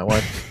relationship with my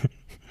wife.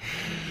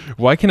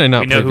 Why can I not?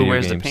 We know play who video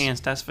wears games? the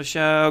pants. That's for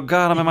sure.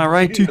 God, am I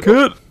right?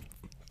 T-Cut.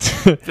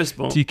 Fist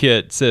bump.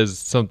 T-Cat says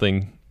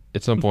something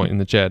at some point in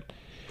the chat.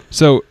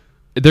 So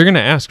they're going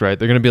to ask, right?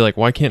 They're going to be like,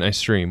 why can't I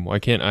stream? Why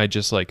can't I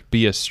just like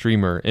be a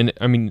streamer? And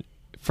I mean,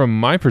 from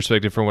my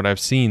perspective, from what I've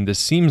seen, this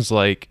seems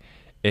like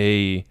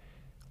a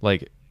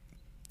like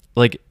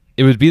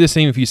it would be the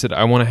same if you said,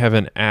 I want to have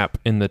an app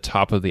in the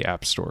top of the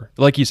app store.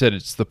 Like you said,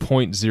 it's the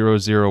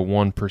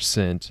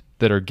 0.001%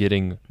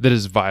 that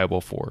is viable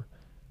for,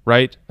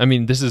 right? I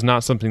mean, this is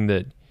not something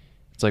that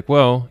it's like,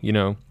 well,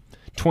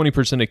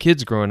 20% of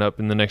kids growing up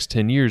in the next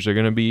 10 years are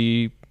going to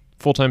be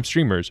full-time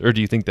streamers. Or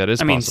do you think that is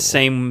possible? I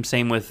mean,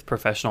 same with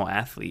professional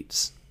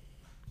athletes.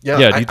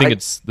 Yeah, do you think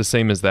it's the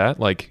same as that?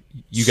 Like,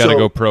 you got to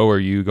go pro or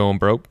you going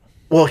broke?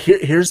 Well,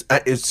 here's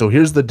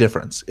the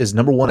difference. Is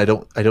number one, I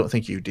don't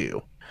think you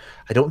do.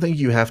 I don't think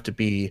you have to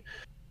be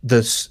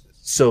this.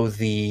 So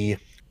the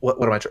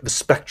what am I trying? The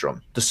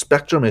spectrum. The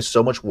spectrum is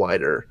so much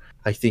wider,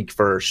 I think,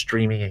 for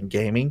streaming and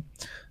gaming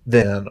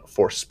than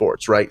for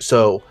sports, right?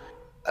 So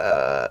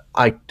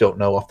I don't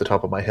know off the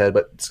top of my head,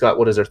 but Scott,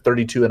 what is there?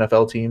 32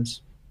 NFL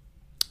teams?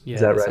 Yeah,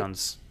 is that right?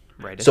 Sounds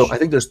right. So I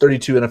think there's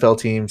 32 NFL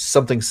teams,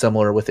 something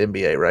similar with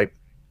NBA, right?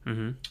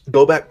 Mm-hmm.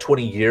 Go back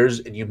 20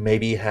 years and you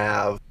maybe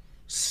have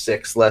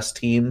 6 less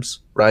teams,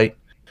 right?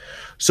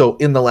 So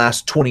in the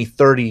last 20,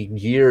 30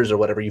 years or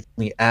whatever, you've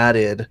only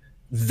added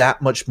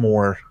that much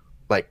more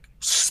like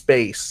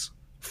space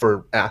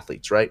for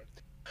athletes, right?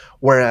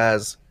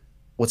 Whereas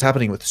what's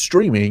happening with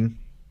streaming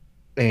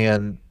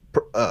and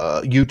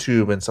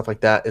YouTube and stuff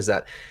like that is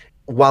that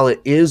while it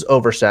is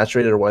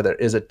oversaturated, or while there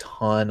is a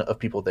ton of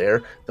people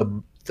there,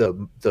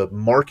 the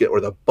market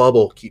or the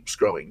bubble keeps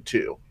growing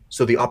too.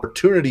 So the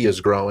opportunity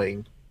is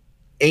growing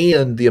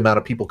and the amount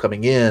of people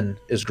coming in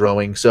is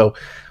growing. So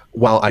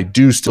while I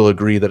do still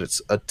agree that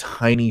it's a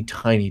tiny,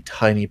 tiny,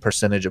 tiny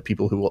percentage of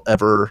people who will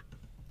ever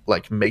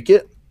like make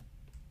it,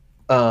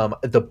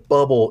 the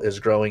bubble is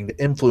growing. The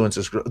influence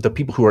is the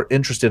people who are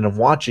interested in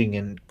watching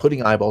and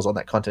putting eyeballs on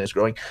that content is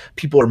growing.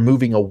 People are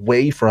moving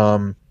away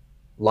from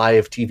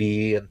live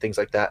TV and things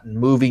like that and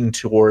moving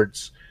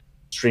towards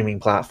streaming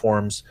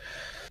platforms.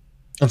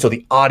 And so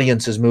the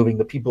audience is moving,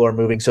 the people are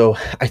moving. So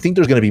I think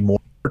there's going to be more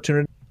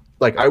opportunity.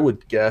 Like I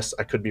would guess,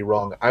 I could be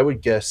wrong, I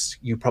would guess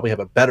you probably have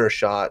a better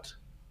shot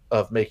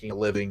of making a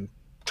living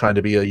trying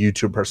to be a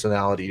YouTube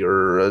personality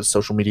or a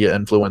social media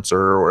influencer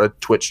or a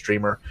Twitch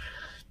streamer,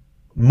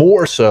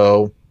 more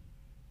so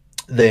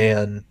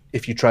than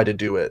if you try to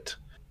do it,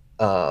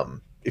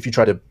 if you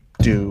try to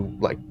do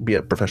like be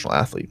a professional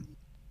athlete.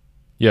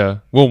 Yeah.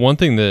 Well, one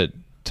thing that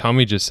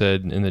Tommy just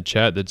said in the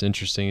chat that's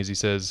interesting is he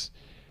says,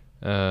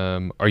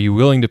 are you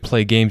willing to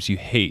play games you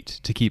hate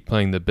to keep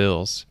paying the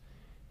bills?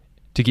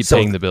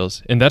 Paying the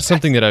bills. And that's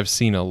something that I've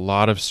seen a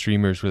lot of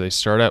streamers where they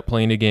start out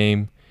playing a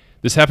game.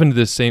 This happened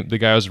to the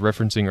guy I was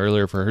referencing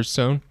earlier for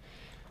Hearthstone.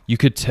 You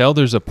could tell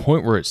there's a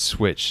point where it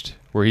switched,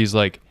 where he's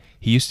like,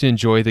 he used to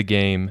enjoy the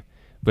game,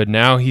 but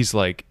now he's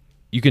like,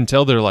 you can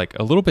tell they're like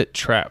a little bit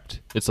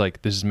trapped. It's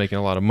like, this is making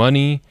a lot of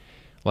money.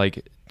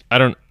 Like,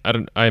 I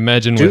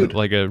imagine with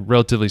like a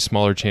relatively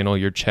smaller channel,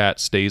 your chat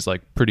stays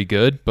like pretty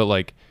good, but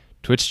like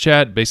Twitch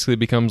chat basically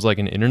becomes like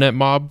an internet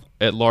mob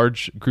at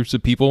large groups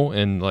of people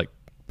and like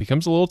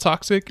becomes a little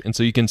toxic. And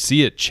so you can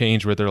see it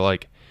change where they're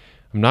like,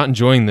 I'm not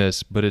enjoying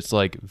this, but it's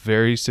like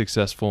very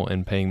successful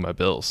in paying my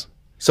bills.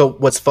 So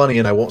what's funny,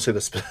 and I won't say the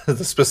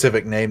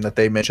specific name that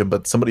they mentioned,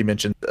 but somebody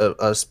mentioned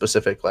a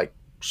specific like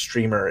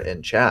streamer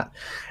in chat,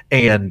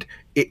 and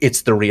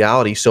it's the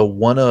reality. So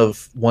one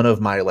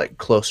of my like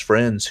close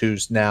friends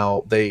who's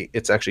now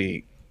it's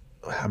actually,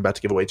 I'm about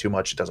to give away too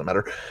much. It doesn't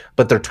matter,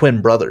 but they're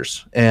twin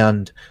brothers,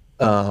 and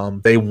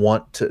they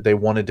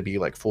wanted to be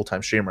like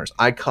full-time streamers.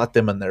 I caught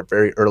them in their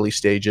very early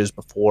stages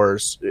before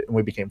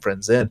we became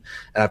friends then,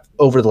 and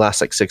over the last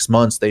like 6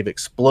 months they've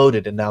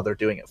exploded, and now they're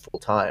doing it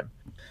full time.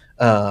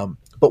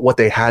 But what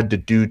they had to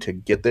do to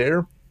get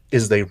there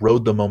is they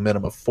rode the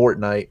momentum of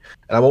Fortnite,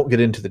 and I won't get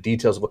into the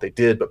details of what they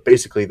did, but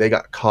basically they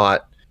got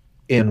caught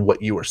in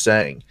what you were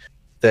saying.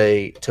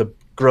 To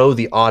grow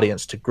the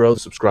audience, to grow the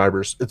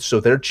subscribers, so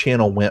their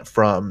channel went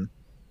from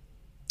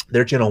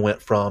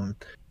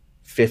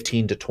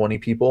 15 to 20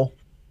 people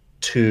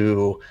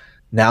to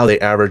now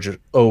they average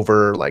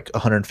over like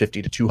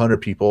 150 to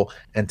 200 people.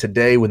 And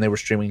today, when they were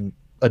streaming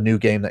a new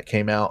game that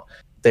came out,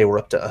 they were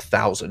up to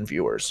 1,000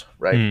 viewers,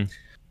 right?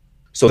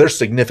 So they're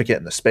significant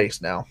in the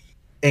space now.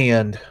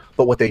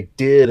 But what they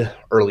did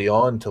early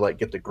on to like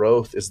get the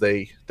growth is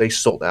they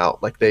sold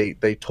out. Like they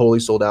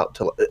totally sold out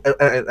to,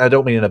 I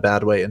don't mean in a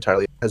bad way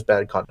entirely, it has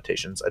bad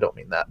connotations. I don't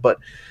mean that, but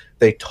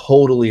they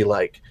totally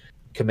like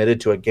committed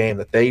to a game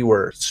that they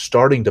were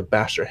starting to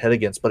bash their head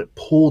against, but it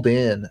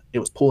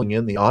was pulling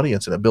in the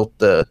audience, and it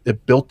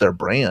built their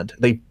brand.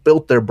 They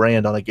built their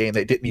brand on a game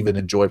they didn't even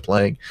enjoy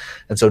playing.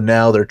 And so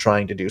now they're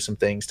trying to do some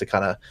things to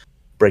kind of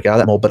break out of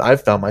that mold. But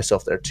I've found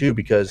myself there too,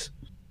 because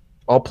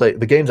I'll play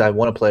the games I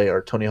want to play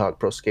are Tony Hawk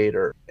Pro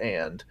Skater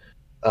and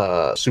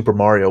Super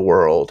Mario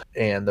World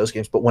and those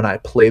games. But when I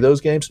play those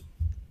games,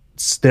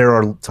 there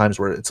are times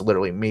where it's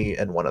literally me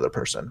and one other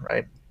person,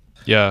 right?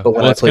 Yeah. But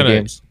when I play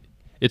games,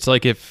 it's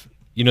like if,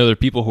 there are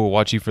people who will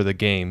watch you for the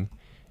game,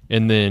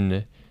 and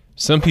then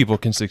some people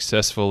can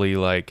successfully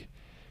like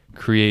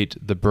create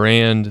the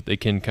brand. They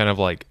can kind of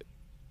like,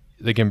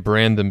 they can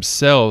brand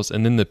themselves,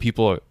 and then the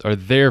people are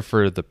there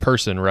for the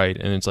person, right?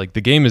 And it's like the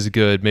game is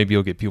good, maybe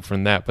you'll get people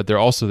from that, but they're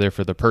also there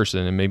for the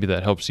person, and maybe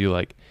that helps you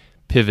like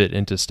pivot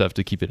into stuff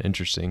to keep it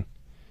interesting.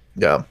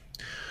 Yeah.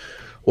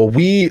 Well,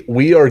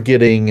 we are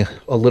getting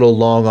a little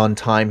long on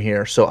time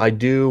here, so I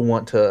do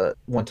want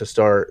to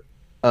start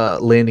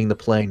landing the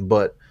plane.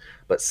 But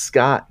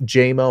Scott,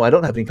 JMO, I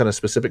don't have any kind of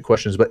specific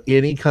questions, but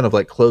any kind of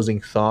like closing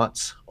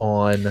thoughts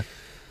on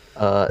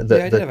I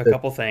did have a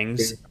couple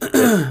things.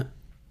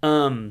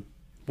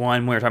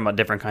 One, we were talking about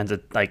different kinds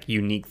of like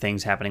unique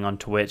things happening on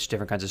Twitch,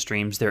 different kinds of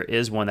streams. There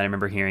is one that I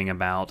remember hearing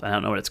about. I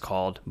don't know what it's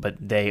called, but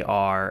they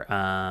are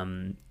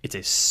it's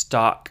a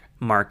stock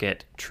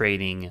market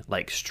trading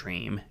like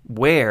stream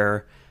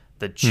where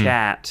the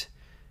chat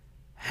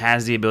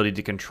has the ability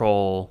to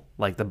control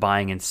like the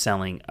buying and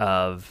selling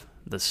of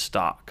the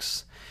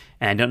stocks.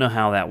 And I don't know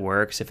how that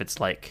works, if it's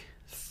like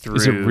through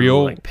is it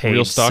real like paid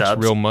real stocks,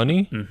 subs. real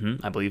money?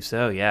 I believe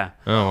so, yeah.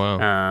 Oh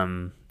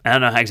wow. I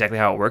don't know exactly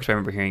how it works, but I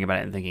remember hearing about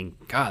it and thinking,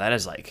 God, that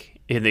is like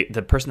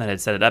the person that had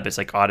set it up. It's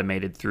like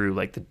automated through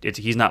like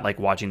he's not like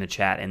watching the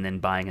chat and then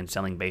buying and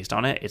selling based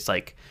on it. It's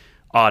like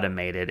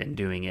automated and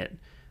doing it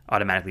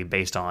automatically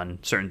based on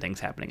certain things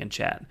happening in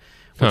chat,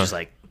 which is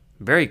like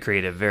very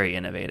creative, very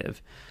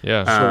innovative.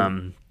 Yeah.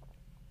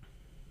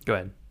 Go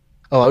ahead.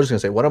 Oh, I was going to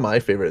say, one of my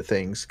favorite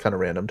things, kind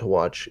of random to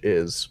watch,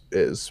 is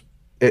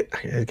it.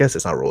 I guess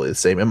it's not really the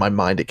same. In my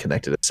mind, it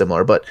connected it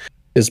similar, but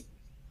is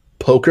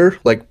poker.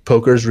 Like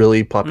poker is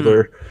really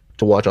popular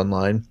to watch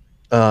online.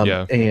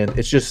 And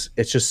it's just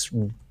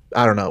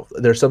I don't know.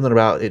 There's something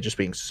about it just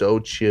being so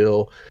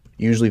chill.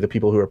 Usually, the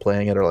people who are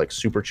playing it are like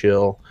super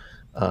chill,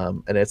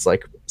 and it's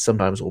like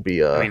sometimes we'll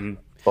be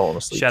falling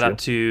asleep. Shout out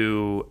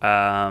to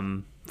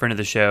friend of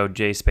the show,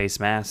 Jay Space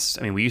Mass.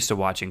 I mean, we used to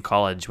watch in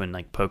college when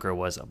like poker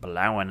was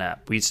blowing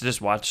up. We used to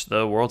just watch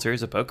the World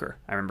Series of Poker.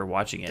 I remember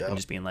watching it and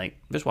just being like,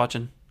 just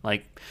watching.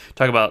 Like,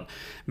 talk about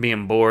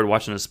being bored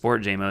watching a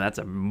sport, JMO. That's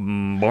a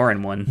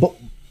boring one.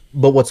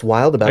 But what's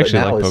wild about it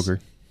now like poker.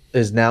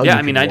 is now. Yeah,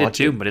 I mean, I did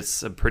too, but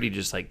it's a pretty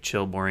just like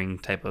chill, boring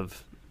type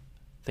of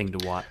thing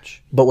to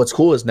watch. But what's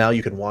cool is now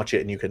you can watch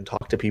it and you can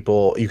talk to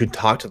people. You can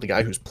talk to the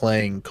guy who's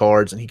playing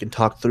cards, and he can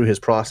talk through his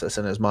process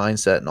and his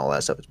mindset and all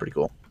that stuff. It's pretty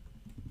cool.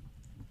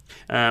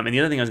 And the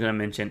other thing I was going to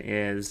mention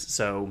is,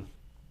 so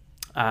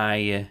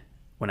I,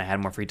 when I had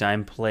more free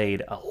time,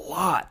 played a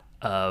lot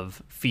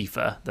of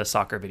FIFA, the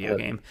soccer video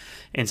game.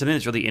 And something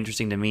that's really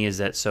interesting to me is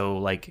that, so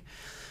like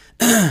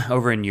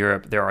over in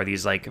Europe, there are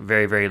these like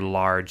very, very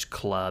large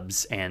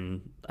clubs,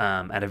 and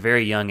at a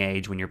very young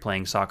age when you're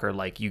playing soccer,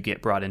 like you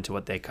get brought into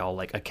what they call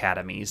like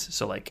academies.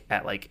 So like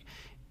at like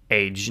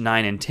age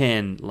 9 and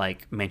 10,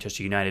 like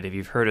Manchester United, if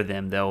you've heard of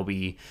them, they'll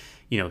be,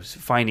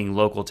 finding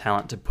local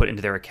talent to put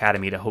into their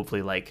academy to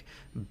hopefully like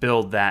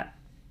build that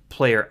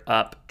player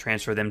up,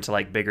 transfer them to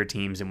like bigger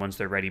teams, and once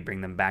they're ready,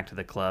 bring them back to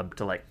the club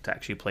to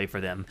actually play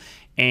for them.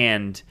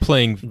 And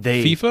playing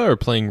FIFA or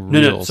playing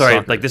real no, sorry,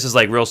 soccer? like this is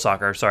like real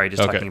soccer. Sorry,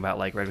 just talking about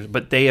like regular.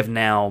 But they have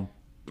now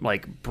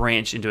like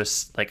branched into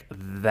like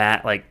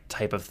that like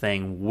type of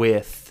thing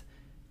with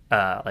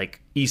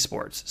like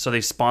esports. So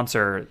they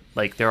sponsor,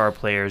 like there are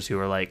players who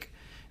are like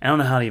I don't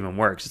know how it even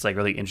works. It's like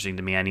really interesting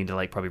to me. I need to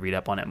like probably read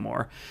up on it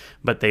more.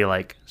 But they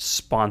like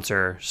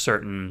sponsor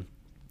certain,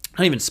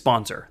 not even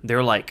sponsor.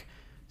 They're like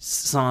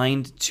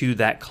signed to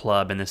that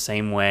club in the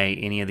same way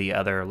any of the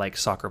other like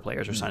soccer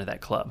players are signed to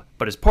that club.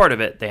 But as part of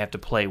it, they have to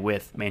play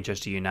with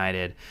Manchester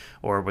United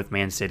or with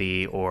Man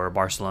City or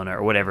Barcelona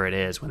or whatever it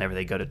is whenever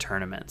they go to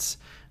tournaments.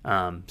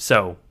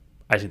 So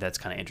I think that's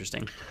kind of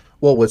interesting.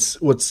 Well,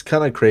 what's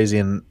kind of crazy,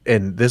 and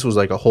this was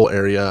like a whole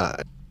area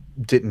I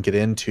didn't get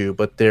into,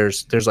 but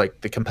there's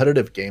like the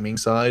competitive gaming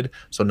side.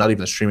 So not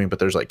even the streaming, but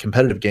there's like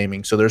competitive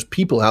gaming. So there's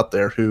people out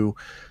there who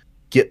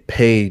get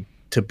paid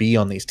to be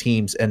on these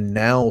teams, and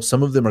now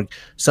some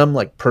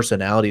like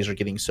personalities are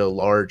getting so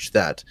large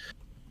that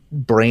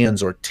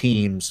brands or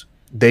teams,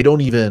 they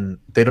don't even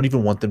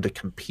want them to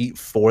compete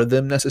for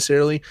them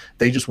necessarily.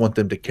 They just want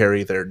them to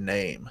carry their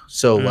name.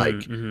 So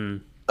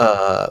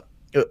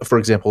for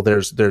example,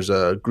 there's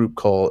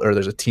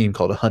a team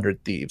called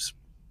 100 Thieves.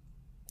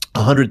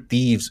 100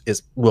 Thieves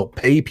will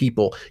pay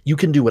people. You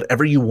can do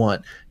whatever you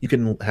want. You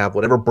can have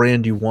whatever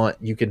brand you want.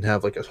 You can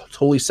have like a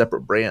totally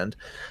separate brand,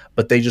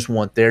 but they just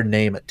want their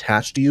name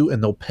attached to you,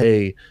 and they'll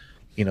pay,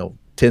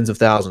 tens of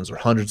thousands or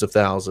hundreds of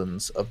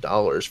thousands of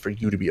dollars for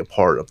you to be a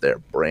part of their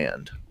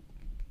brand.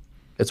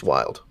 It's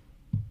wild.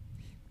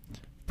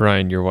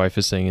 Brian, your wife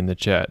is saying in the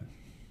chat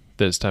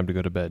that it's time to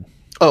go to bed.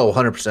 Oh,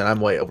 100%.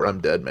 I'm way over. I'm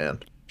dead,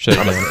 man. Shut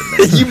it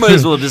down. You might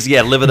as well just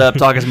live it up,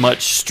 talk as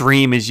much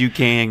stream as you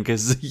can,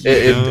 because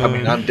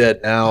I'm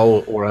dead now,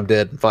 or I'm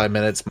dead in 5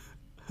 minutes.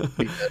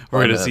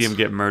 We're gonna see him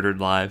get murdered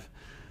live.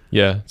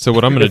 Yeah. So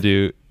what I'm gonna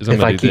do is I'm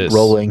gonna do this. If I keep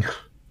rolling,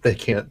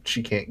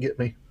 she can't get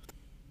me.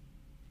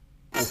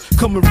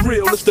 Coming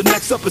real, it's the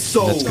next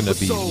episode. That's gonna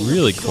be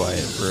really quiet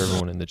for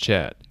everyone in the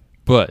chat.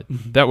 But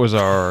that was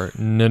our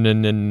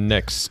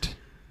next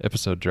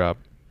episode drop.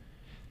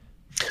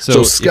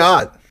 So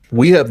Scott,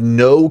 we have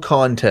no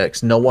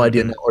context, no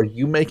idea. Now, are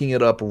you making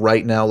it up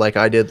right now like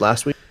I did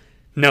last week?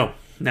 No.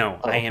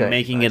 I am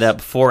making it up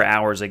 4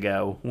 hours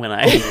ago when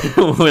I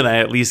when I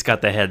at least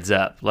got the heads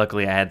up.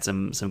 Luckily, I had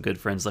some good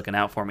friends looking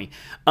out for me.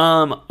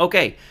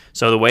 Okay,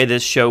 so the way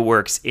this show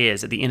works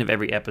is at the end of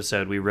every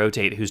episode, we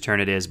rotate whose turn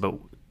it is, but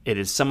it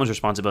is someone's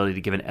responsibility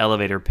to give an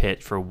elevator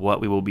pitch for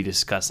what we will be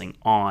discussing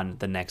on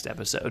the next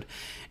episode.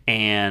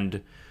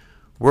 And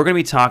we're going to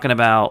be talking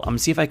about, I'm going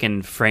to see if I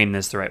can frame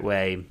this the right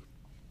way,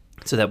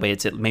 so that way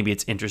maybe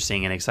it's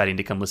interesting and exciting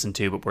to come listen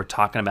to, but we're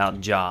talking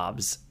about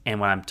jobs. And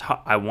what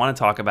I want to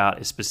talk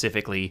about is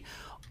specifically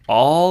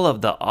all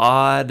of the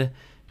odd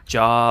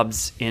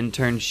jobs,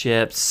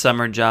 internships,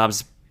 summer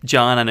jobs.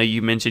 John, I know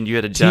you mentioned you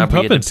had a job.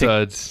 Team Puppet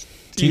Suds.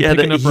 Team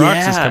Picking Up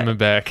Rocks is coming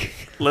back.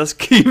 Let's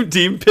keep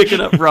Team Picking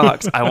Up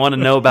Rocks. I want to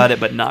know about it,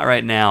 but not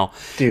right now.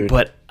 Dude.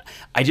 But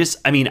I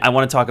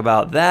want to talk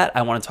about that.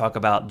 I want to talk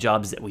about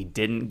jobs that we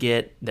didn't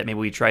get, that maybe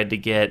we tried to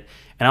get.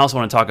 And I also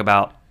want to talk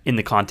about, in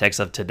the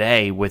context of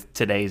today, with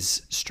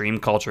today's stream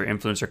culture,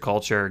 influencer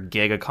culture,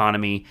 gig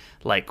economy,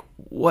 like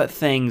what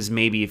things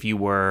maybe if you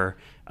were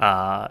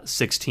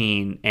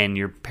 16 and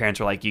your parents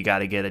were like, you got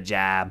to get a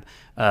jab,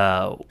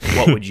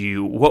 what would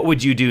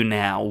you do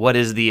now? What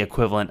is the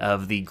equivalent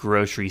of the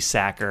grocery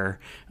sacker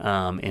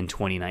in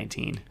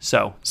 2019?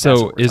 So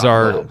is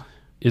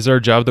our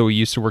job that we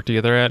used to work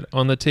together at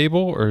on the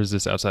table, or is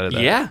this outside of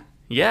that?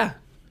 Yeah,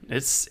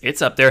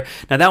 it's up there.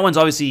 Now that one's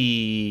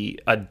obviously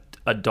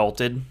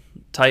adulted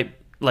type,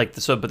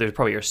 but there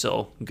probably are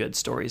still good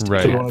stories.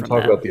 Right. So we want to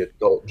talk about the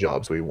adult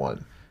jobs we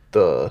want.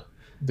 The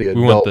adult.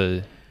 We want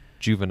the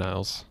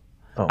juveniles.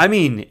 Oh. I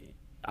mean,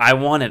 I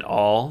want it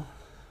all,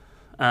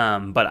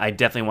 but I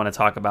definitely want to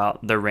talk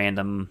about the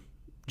random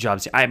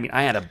jobs. I mean,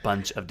 I had a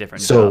bunch of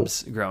different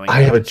jobs growing up.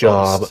 I have a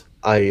job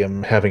I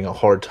am having a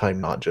hard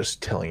time not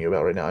just telling you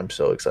about right now. I'm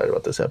so excited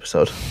about this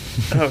episode.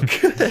 Oh,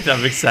 good.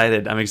 I'm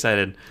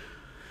excited.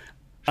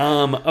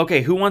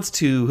 Okay, who wants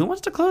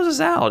to close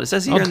us out? It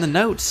says here in the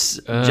notes,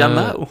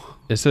 Jamo.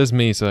 It says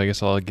me, so I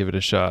guess I'll give it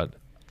a shot.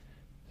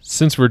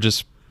 Since we're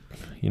just,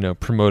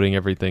 promoting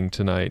everything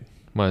tonight,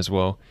 might as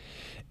well.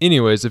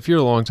 Anyways, if you're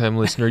a longtime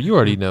listener, you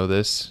already know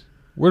this.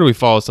 Where do we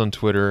follow us on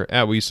Twitter?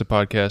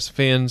 @WeUsedToPodcast.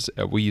 Fans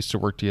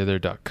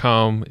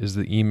 @WeUsedToWorkTogether.com is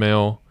the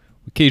email.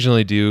 We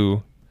occasionally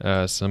do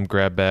some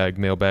grab bag,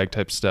 mailbag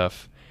type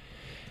stuff.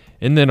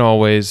 And then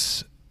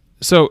always,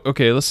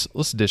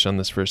 let's dish on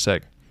this for a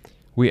sec.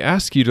 We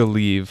ask you to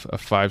leave a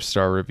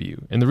 5-star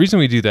review. And the reason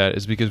we do that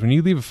is because when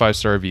you leave a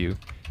 5-star review,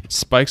 it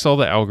spikes all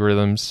the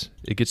algorithms,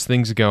 it gets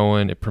things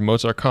going, it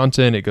promotes our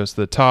content, it goes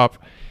to the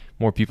top,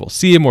 more people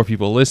see it, more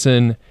people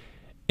listen,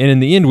 and in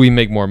the end we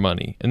make more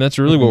money. And that's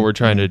really what we're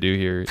trying to do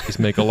here, is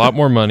make a lot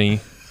more money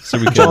so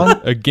we can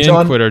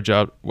John, quit our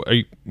job.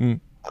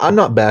 I'm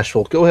not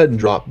bashful. Go ahead and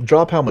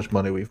drop how much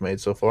money we've made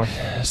so far.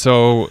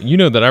 So you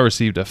know that I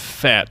received a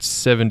fat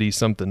 70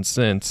 something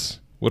cents.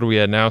 What are we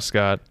at now,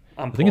 Scott?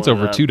 I think it's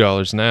over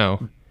 $2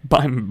 now.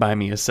 Buy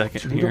me a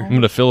second here. I'm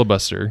going to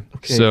filibuster.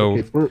 Okay, so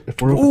if we're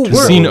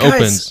casino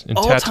opens in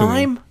all Tatooine.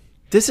 Time,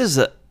 this is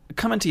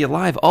coming to you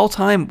live. All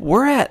time,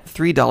 we're at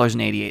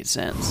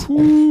 $3.88.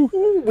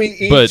 We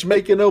each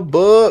making a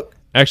buck.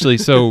 Actually,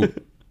 so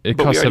it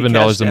costs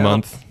 $7 a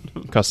month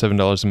Costs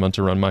 $7 a month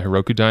to run my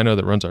Heroku dyno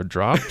that runs our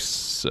drops.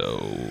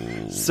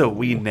 So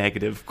we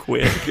negative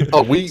quick.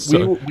 Oh, we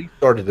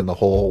started in the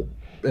hole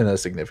in a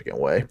significant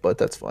way, but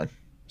that's fine.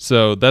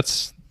 So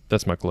that's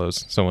my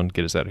close. Someone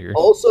get us out of here.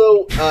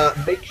 Also,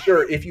 make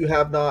sure if you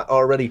have not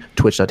already,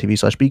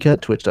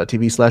 twitch.tv/bcat,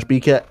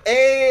 twitch.tv/bcat,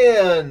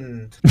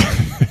 and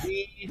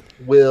we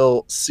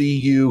will see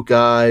you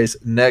guys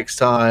next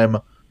time.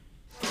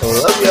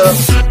 Love ya.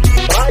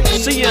 Bye.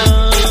 See ya.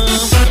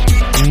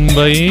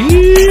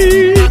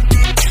 Bye.